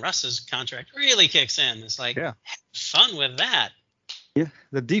because then Russ's contract really kicks in. It's like, have fun with that. Yeah,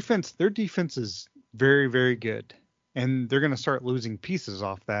 their defense is very, very good, and they're going to start losing pieces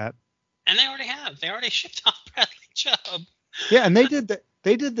off that. And they already have. They already shipped off Bradley Chubb. Yeah, and they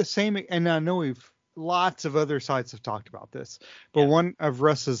did the same. And I know lots of other sites have talked about this, but one of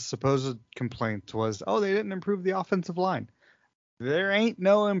Russ's supposed complaints was, they didn't improve the offensive line. There ain't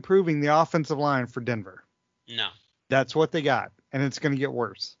no improving the offensive line for Denver. No. That's what they got, and it's going to get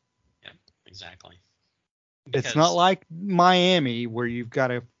worse. Yeah, exactly. It's not like Miami where you've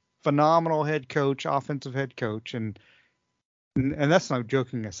got a phenomenal offensive head coach, and that's no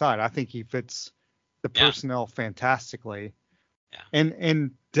joking aside. I think he fits the personnel fantastically. Yeah.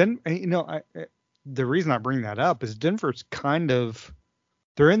 And Denver, the reason I bring that up is Denver's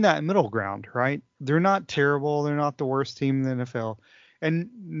they're in that middle ground, right? They're not terrible. They're not the worst team in the NFL, and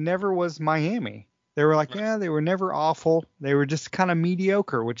never was Miami. They were like, they were never awful. They were just kind of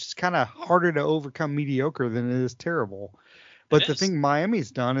mediocre, which is kind of harder to overcome mediocre than it is terrible. But the thing Miami's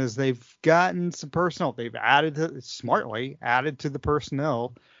done is they've gotten some personnel. They've smartly added to the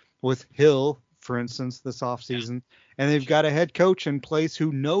personnel with Hill, for instance, this offseason. And they've got a head coach in place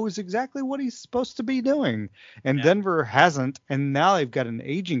who knows exactly what he's supposed to be doing. And Denver hasn't. And now they've got an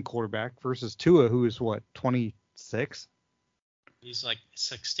aging quarterback versus Tua, who is 26? He's like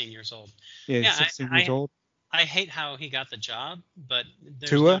 16 years old. Yeah, he's 16 years old. I hate how he got the job, but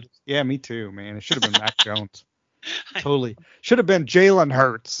Tua? Yeah, me too, man. It should have been Mac Jones. Totally. Should have been Jalen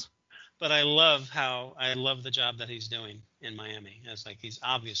Hurts. But I love the job that he's doing in Miami. It's like he's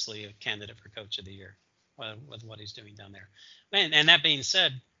obviously a candidate for Coach of the Year with what he's doing down there. And that being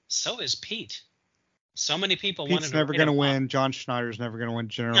said, so is Pete. So many people wanted to. Pete's never going to win. John Schneider's never going to win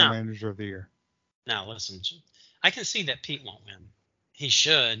General Manager of the Year. Now, listen, I can see that Pete won't win. He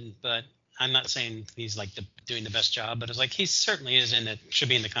should, but I'm not saying he's like doing the best job. But it's like he certainly should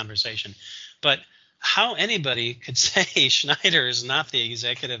be in the conversation. But how anybody could say Schneider is not the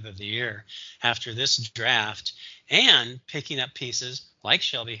executive of the year after this draft and picking up pieces like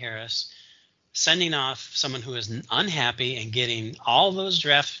Shelby Harris, sending off someone who is unhappy and getting all that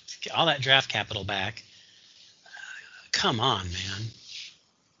draft capital back. Come on, man.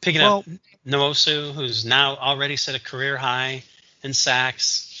 Picking up Nwosu, who's now already set a career high in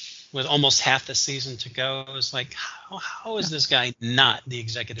sacks with almost half the season to go. It's like, how is this guy not the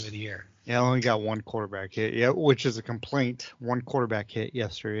executive of the year? Yeah, I only got one quarterback hit, which is a complaint. One quarterback hit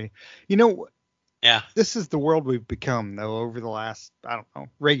yesterday. This is the world we've become, though, over the last,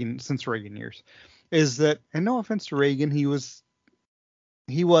 since Reagan years. Is that, and no offense to Reagan, he was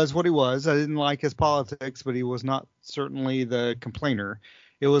what he was. I didn't like his politics, but he was not certainly the complainer.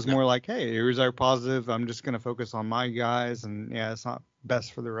 It was more like, hey, here's our positive. I'm just going to focus on my guys, and it's not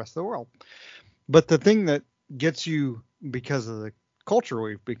best for the rest of the world. But the thing that gets you, because of the culture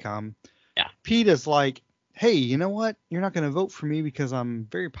we've become, Pete is like, hey, you know what? You're not going to vote for me because I'm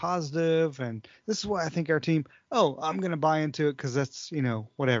very positive, and this is what I think our team. I'm going to buy into it because that's,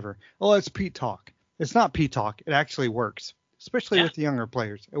 whatever. Oh, it's Pete talk. It's not Pete talk. It actually works, especially with the younger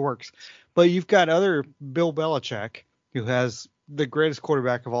players. It works. But you've got other Bill Belichick, who has the greatest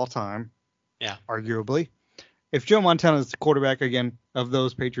quarterback of all time, arguably. If Joe Montana is the quarterback again of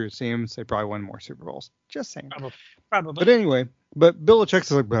those Patriots teams, they probably win more Super Bowls. Just saying. Probably. But anyway,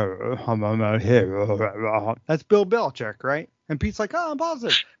 Belichick's like, that's Bill Belichick, right? And Pete's like, I'm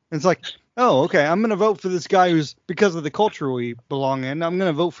positive. And it's like, okay, I'm going to vote for this guy who's, because of the culture we belong in, I'm going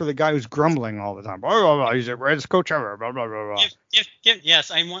to vote for the guy who's grumbling all the time. He's the greatest coach ever. Blah, blah, blah, blah.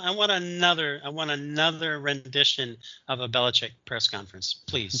 Yes, I want another rendition of a Belichick press conference,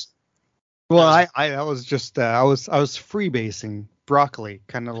 please. Well, I was just I was freebasing broccoli,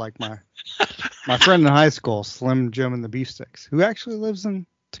 kind of like my friend in high school, Slim Jim and the Beef Sticks, who actually lives in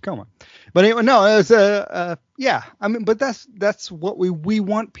Tacoma. But anyway, no, it was but that's what we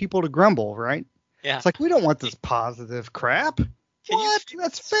want people to grumble, right? Yeah. It's like, we don't want this positive crap. What?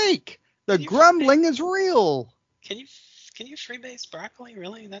 That's fake. The grumbling is real. Can you freebase broccoli?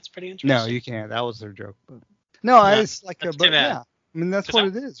 Really? That's pretty interesting. No, you can't. That was their joke. But no, it's like that's but too bad. yeah. I mean, that's what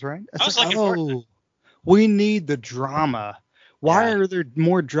it is, right? It's I was like, looking forward to we need the drama. Why Yeah. are there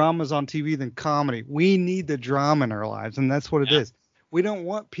more dramas on TV than comedy? We need the drama in our lives, and that's what it is. We don't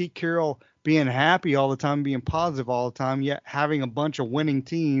want Pete Carroll being happy all the time, being positive all the time, yet having a bunch of winning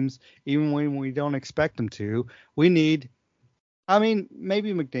teams, even when we don't expect them to. We need, I mean,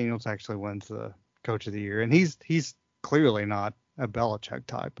 maybe McDaniels actually wins the Coach of the Year, and he's clearly not a Belichick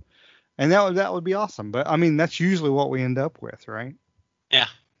type, and that would be awesome. But I mean, that's usually what we end up with, right? Yeah.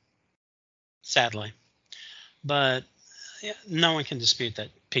 Sadly. But yeah, no one can dispute that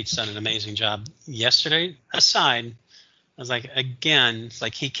Pete's done an amazing job. Yesterday aside, I was like, again, it's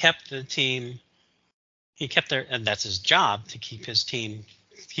like he kept the team, and that's his job, to keep his team,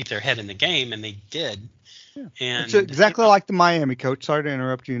 keep their head in the game, and they did. Yeah. And It's exactly like the Miami coach. Sorry to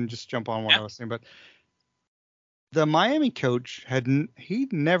interrupt you and just jump on what I was saying, but the Miami coach he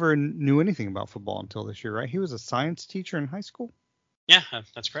never knew anything about football until this year, right? He was a science teacher in high school. Yeah,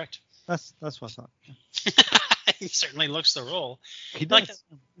 that's correct. That's what I thought. He certainly looks the role. He does.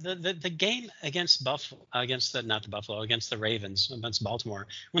 Like the game against against the Ravens, against Baltimore,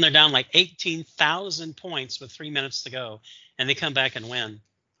 when they're down like 18,000 points with 3 minutes to go, and they come back and win.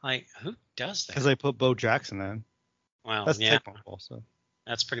 Like, who does that? Because they put Bo Jackson in. Well, That's yeah, technical. So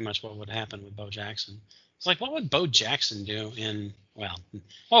that's pretty much what would happen with Bo Jackson. It's like, what would Bo Jackson do what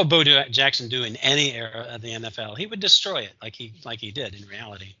would Bo Jackson do in any era of the NFL? He would destroy it like he did in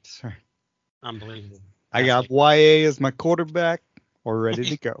reality. sorry. Unbelievable. I got YA as my quarterback or ready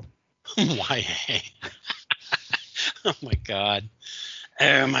to go. YA. Oh my God. YA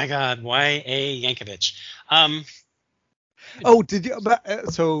Yankovic. Oh, did you?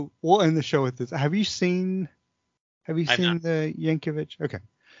 So we'll end the show with this. Have you seen the Yankovic? Okay.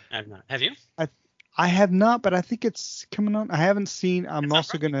 I have not. Have you? I have not, but I think it's coming on. I haven't seen. I'm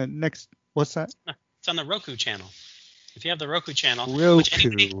also gonna next. What's that? It's on the Roku channel. If you have the Roku channel, Roku. which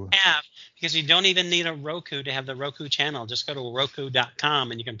anybody can have, because you don't even need a Roku to have the Roku channel. Just go to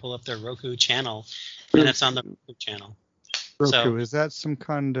Roku.com and you can pull up their Roku channel, and it's on the Roku channel. Roku. So, is that some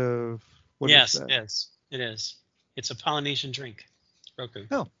kind of? Yes, is that? it is. It is. It's a Polynesian drink. Roku.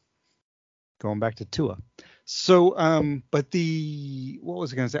 Oh. Going back to Tua. So, but what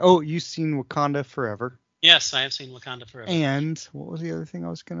was I going to say? Oh, you've seen Wakanda Forever. Yes, I have seen Wakanda Forever. And what was the other thing I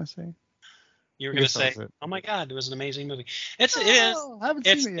was going to say? You were going to say, "Oh my God, it was an amazing movie." It is. I haven't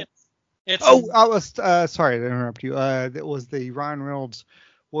seen it yet. It's I was sorry to interrupt you. It was the Ryan Reynolds,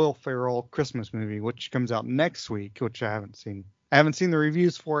 Will Ferrell Christmas movie, which comes out next week, which I haven't seen. I haven't seen the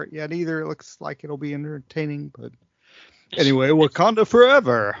reviews for it yet either. It looks like it'll be entertaining, but anyway, Wakanda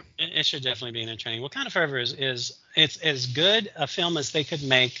Forever. It should definitely be entertaining. Wakanda Forever is it's as good a film as they could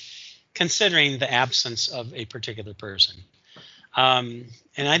make, considering the absence of a particular person.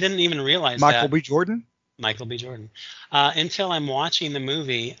 And I didn't even realize Michael B. Jordan until I'm watching the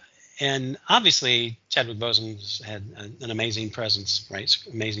movie. And obviously, Chadwick Boseman's had an amazing presence, right?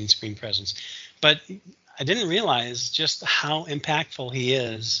 Amazing screen presence. But I didn't realize just how impactful he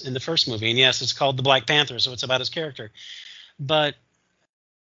is in the first movie. And yes, it's called The Black Panther, so it's about his character. But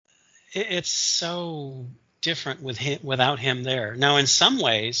it's so different without him there. Now, in some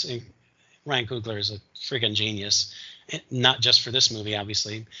ways, Ryan Coogler is a freaking genius, not just for this movie,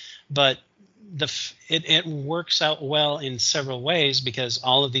 obviously, but it works out well in several ways because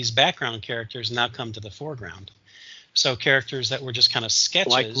all of these background characters now come to the foreground. So characters that were just kind of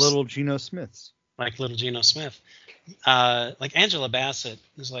sketches. Like little Geno Smiths. Like Angela Bassett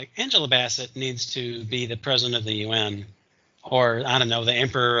is like, Angela Bassett needs to be the president of the UN, or I don't know, the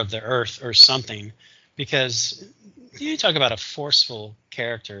emperor of the earth or something, because you talk about a forceful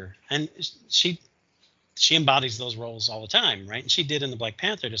character, and she embodies those roles all the time, right? And she did in the Black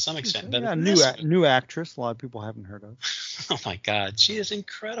Panther to some extent. But yeah, new actress, a lot of people haven't heard of. Oh my God, she is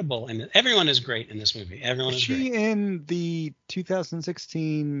incredible, and everyone is great in this movie. Everyone is great. Is she in the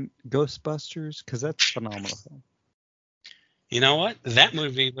 2016 Ghostbusters? Because that's a phenomenal film. You know what? That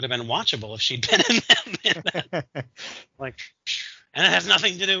movie would have been watchable if she'd been in that. Like, and it has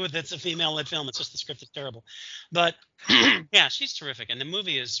nothing to do with it's a female-led film. It's just the script is terrible. But yeah, she's terrific, and the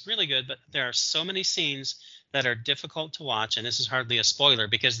movie is really good. But there are so many scenes that are difficult to watch, and this is hardly a spoiler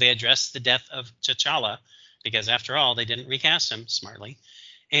because they address the death of T'Challa, because after all, they didn't recast him smartly.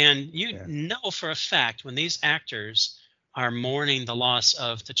 And you know for a fact when these actors are mourning the loss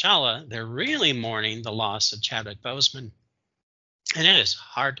of T'Challa, they're really mourning the loss of Chadwick Boseman. And it is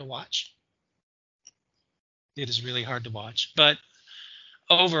hard to watch. It is really hard to watch. But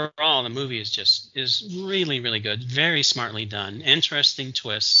overall, the movie is really, really good. Very smartly done. Interesting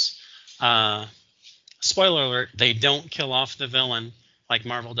twists. Spoiler alert, they don't kill off the villain like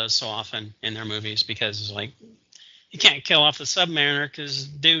Marvel does so often in their movies, because like you can't kill off the Submariner because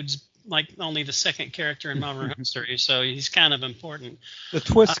dude's like only the second character in Marvel history, so he's kind of important. The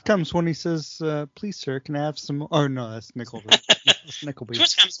twist comes when he says, "Please, sir, can I have some?" Oh no, that's Nickelby. That's Nickelby.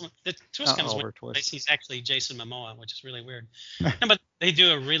 The twist comes when he's actually Jason Momoa, which is really weird. No, but they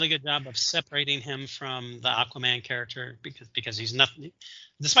do a really good job of separating him from the Aquaman character, because he's nothing.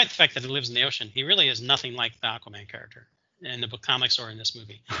 Despite the fact that he lives in the ocean, he really is nothing like the Aquaman character in the book comics or in this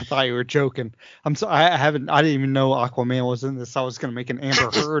movie. I thought you were joking. I'm so I didn't even know Aquaman was in this. I was gonna make an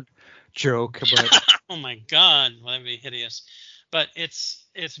Amber Heard joke, but oh my god, well, that'd be hideous. But it's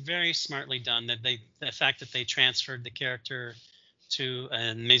very smartly done. The fact that they transferred the character to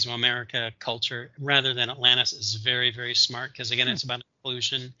a Mesoamerica culture rather than Atlantis is very, very smart, because again, it's about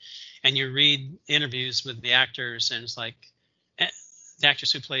inclusion. And you read interviews with the actors, and it's like the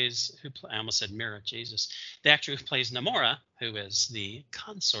actress I almost said Mira, Jesus. The actor who plays Namora, who is the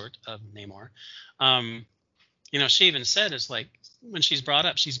consort of Namor, she even said, is like, when she's brought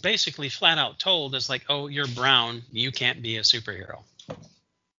up, she's basically flat out told, is like, oh, you're brown, you can't be a superhero.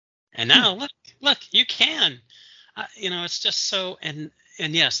 And now look, you can. It's just so, and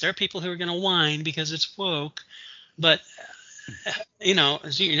yes, there are people who are going to whine because it's woke, but you're not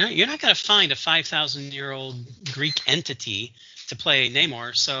going to find a 5,000-year-old Greek entity to play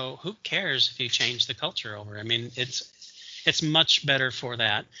Namor. So who cares if you change the culture over? I mean, it's much better for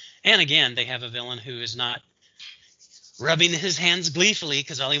that. And again, they have a villain who is not rubbing his hands gleefully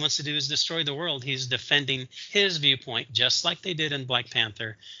because all he wants to do is destroy the world. He's defending his viewpoint, just like they did in Black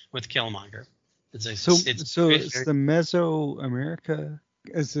Panther with Killmonger. So it's the Mesoamerica.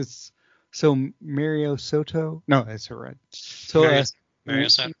 Is this so Mario Soto? No, that's her right. So Mario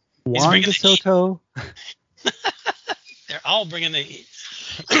Soto. Wanda Soto. They're all bringing the heat.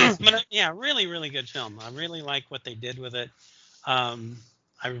 But yeah, really, really good film. I really like what they did with it. I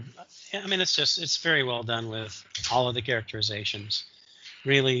mean, it's very well done with all of the characterizations.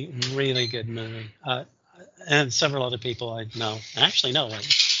 Really, really good movie. And several other people I know. I actually know like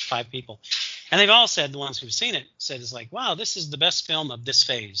 5 people. And they've all said, the ones who've seen it, said it's like, wow, this is the best film of this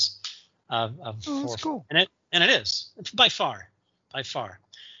phase of that's cool. And it is by far.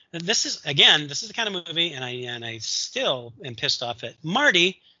 And this is the kind of movie, and I still am pissed off at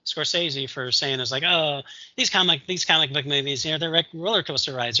Marty Scorsese for saying it's like, oh, these comic book movies, they're roller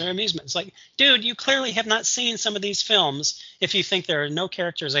coaster rides or amusement. It's like, dude, you clearly have not seen some of these films if you think there are no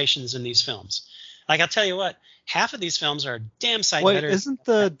characterizations in these films. Like, I'll tell you what, half of these films are a damn sight better. Isn't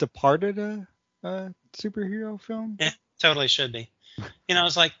The Departed a superhero film? Yeah, totally should be.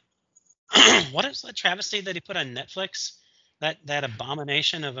 It's like, what is that travesty that he put on Netflix? That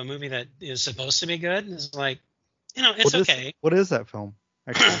abomination of a movie that is supposed to be good is like, it's okay. What is that film?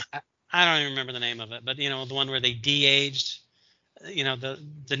 I don't even remember the name of it, but the one where they de-aged, the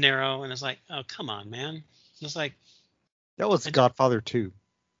De Niro, and it's like, oh, come on, man. It's like, that was Godfather 2.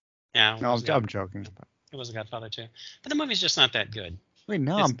 Yeah. No, I'm joking. It was a Godfather 2, but the movie's just not that good. Wait,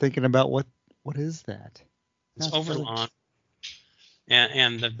 now I'm thinking about what is that? It's over long. Yeah,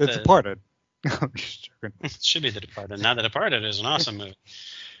 and The Departed. I'm just joking. It should be The Departed. Now, The Departed is an awesome movie.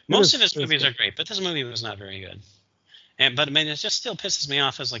 Most of his movies are great, but this movie was not very good. But I mean, it just still pisses me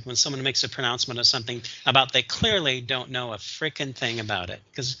off as like when someone makes a pronouncement of something about they clearly don't know a freaking thing about it,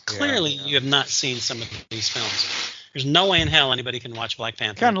 because clearly you have not seen some of these films. There's no way in hell anybody can watch Black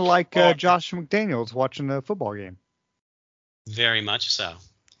Panther. Kind of like Josh McDaniels watching a football game. Very much so,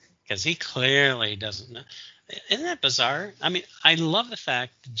 because he clearly doesn't know. Isn't that bizarre? I mean, I love the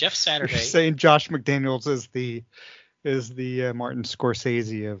fact that Jeff Saturday. You're saying Josh McDaniels is the Martin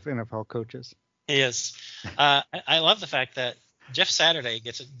Scorsese of NFL coaches. He is. I love the fact that Jeff Saturday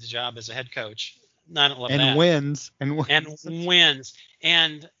gets the job as a head coach. Wins.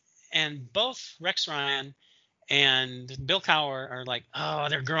 And both Rex Ryan and Bill Cowher are like, oh,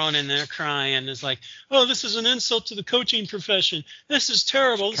 they're groaning and they're crying. It's like, oh, this is an insult to the coaching profession. This is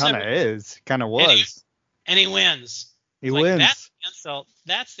terrible. Kind of was. And he wins. He wins. That's the insult.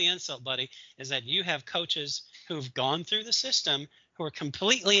 That's the insult, buddy, is that you have coaches who've gone through the system who are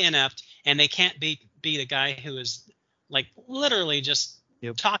completely inept, and they can't beat a guy who is like literally just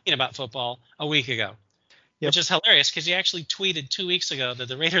talking about football a week ago, which is hilarious because he actually tweeted 2 weeks ago that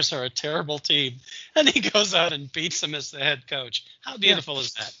the Raiders are a terrible team, and he goes out and beats them as the head coach. How beautiful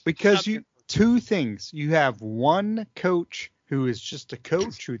is that? Because two things. You have one coach who is just a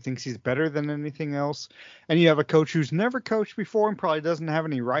coach who thinks he's better than anything else, and you have a coach who's never coached before and probably doesn't have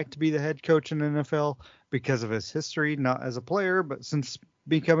any right to be the head coach in the NFL because of his history, not as a player, but since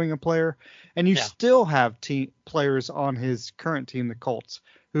becoming a player. And you still have players on his current team, the Colts,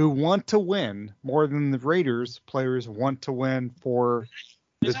 who want to win more than the Raiders players want to win for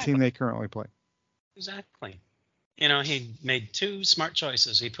the team they currently play. Exactly. You know, he made two smart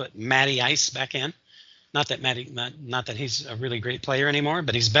choices. He put Matty Ice back in. Not that he's a really great player anymore,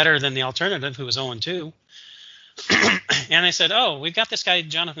 but he's better than the alternative who was 0-2. And they said, oh, we've got this guy,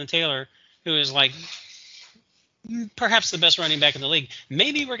 Jonathan Taylor, who is like perhaps the best running back in the league.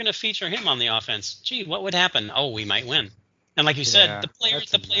 Maybe we're going to feature him on the offense. Gee, what would happen? Oh, we might win. And like you said,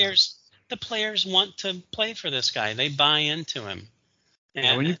 the players want to play for this guy. They buy into him.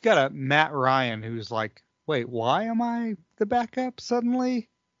 And when you've got a Matt Ryan who's like, wait, why am I the backup suddenly?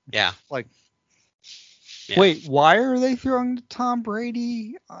 Yeah. Like, wait, why are they throwing to Tom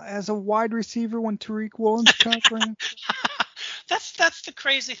Brady as a wide receiver when Tariq Woolen's covering? That's the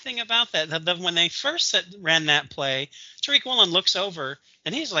crazy thing about that. When they first ran that play, Tariq Woolen looks over,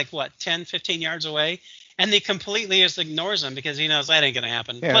 and he's like, 10, 15 yards away, and he completely just ignores him because he knows that ain't going to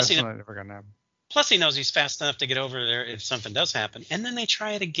happen. Yeah, that's never going to happen. Plus, he knows he's fast enough to get over there if something does happen. And then they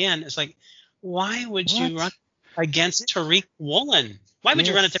try it again. It's like, why would you run against Tariq Woolen? Why would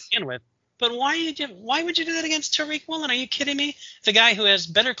you run it to begin with? But why would you do that against Tariq Woolen? Are you kidding me? The guy who has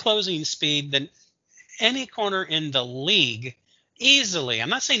better closing speed than any corner in the league, easily. I'm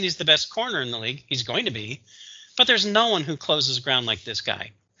not saying he's the best corner in the league. He's going to be. But there's no one who closes ground like this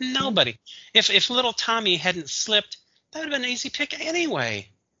guy. Nobody. If little Tommy hadn't slipped, that would have been an easy pick anyway.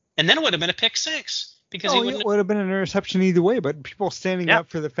 And then it would have been a pick six. Because it would have been an interception either way, but people standing up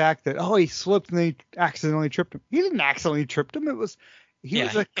for the fact that, he slipped and they accidentally tripped him. He didn't accidentally trip him. It was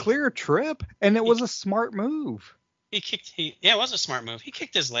a clear trip, and it was a smart move. It was a smart move. He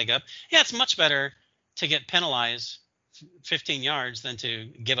kicked his leg up. Yeah, it's much better to get penalized 15 yards than to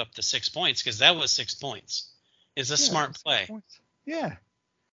give up the 6 points, because that was 6 points. It's a smart play. Yeah.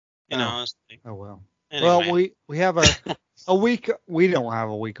 Oh well. Anyway. Well, we have a week. We don't have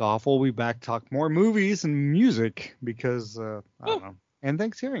a week off. We'll be back to talk more movies and music because I don't know. And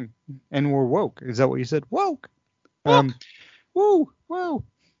Thanksgiving. And we're woke. Is that what you said? Woke. Woo.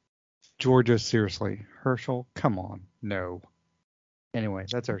 Georgia, seriously. Herschel, come on. No. Anyway,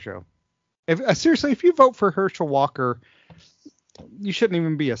 that's our show. Seriously, if you vote for Herschel Walker, you shouldn't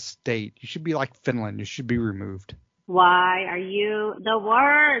even be a state. You should be like Finland. You should be removed. Why are you the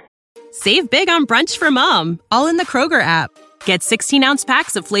worst? Save big on brunch for mom, all in the Kroger app. Get 16-ounce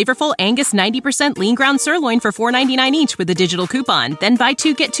packs of flavorful Angus 90% lean ground sirloin for $4.99 each with a digital coupon. Then buy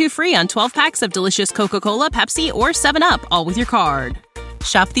 2, get 2 free on 12 packs of delicious Coca-Cola, Pepsi, or 7-Up, all with your card.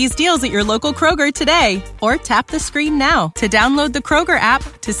 Shop these deals at your local Kroger today, or tap the screen now to download the Kroger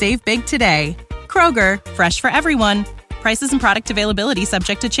app to save big today. Kroger, fresh for everyone. Prices and product availability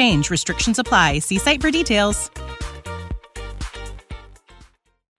subject to change. Restrictions apply. See site for details.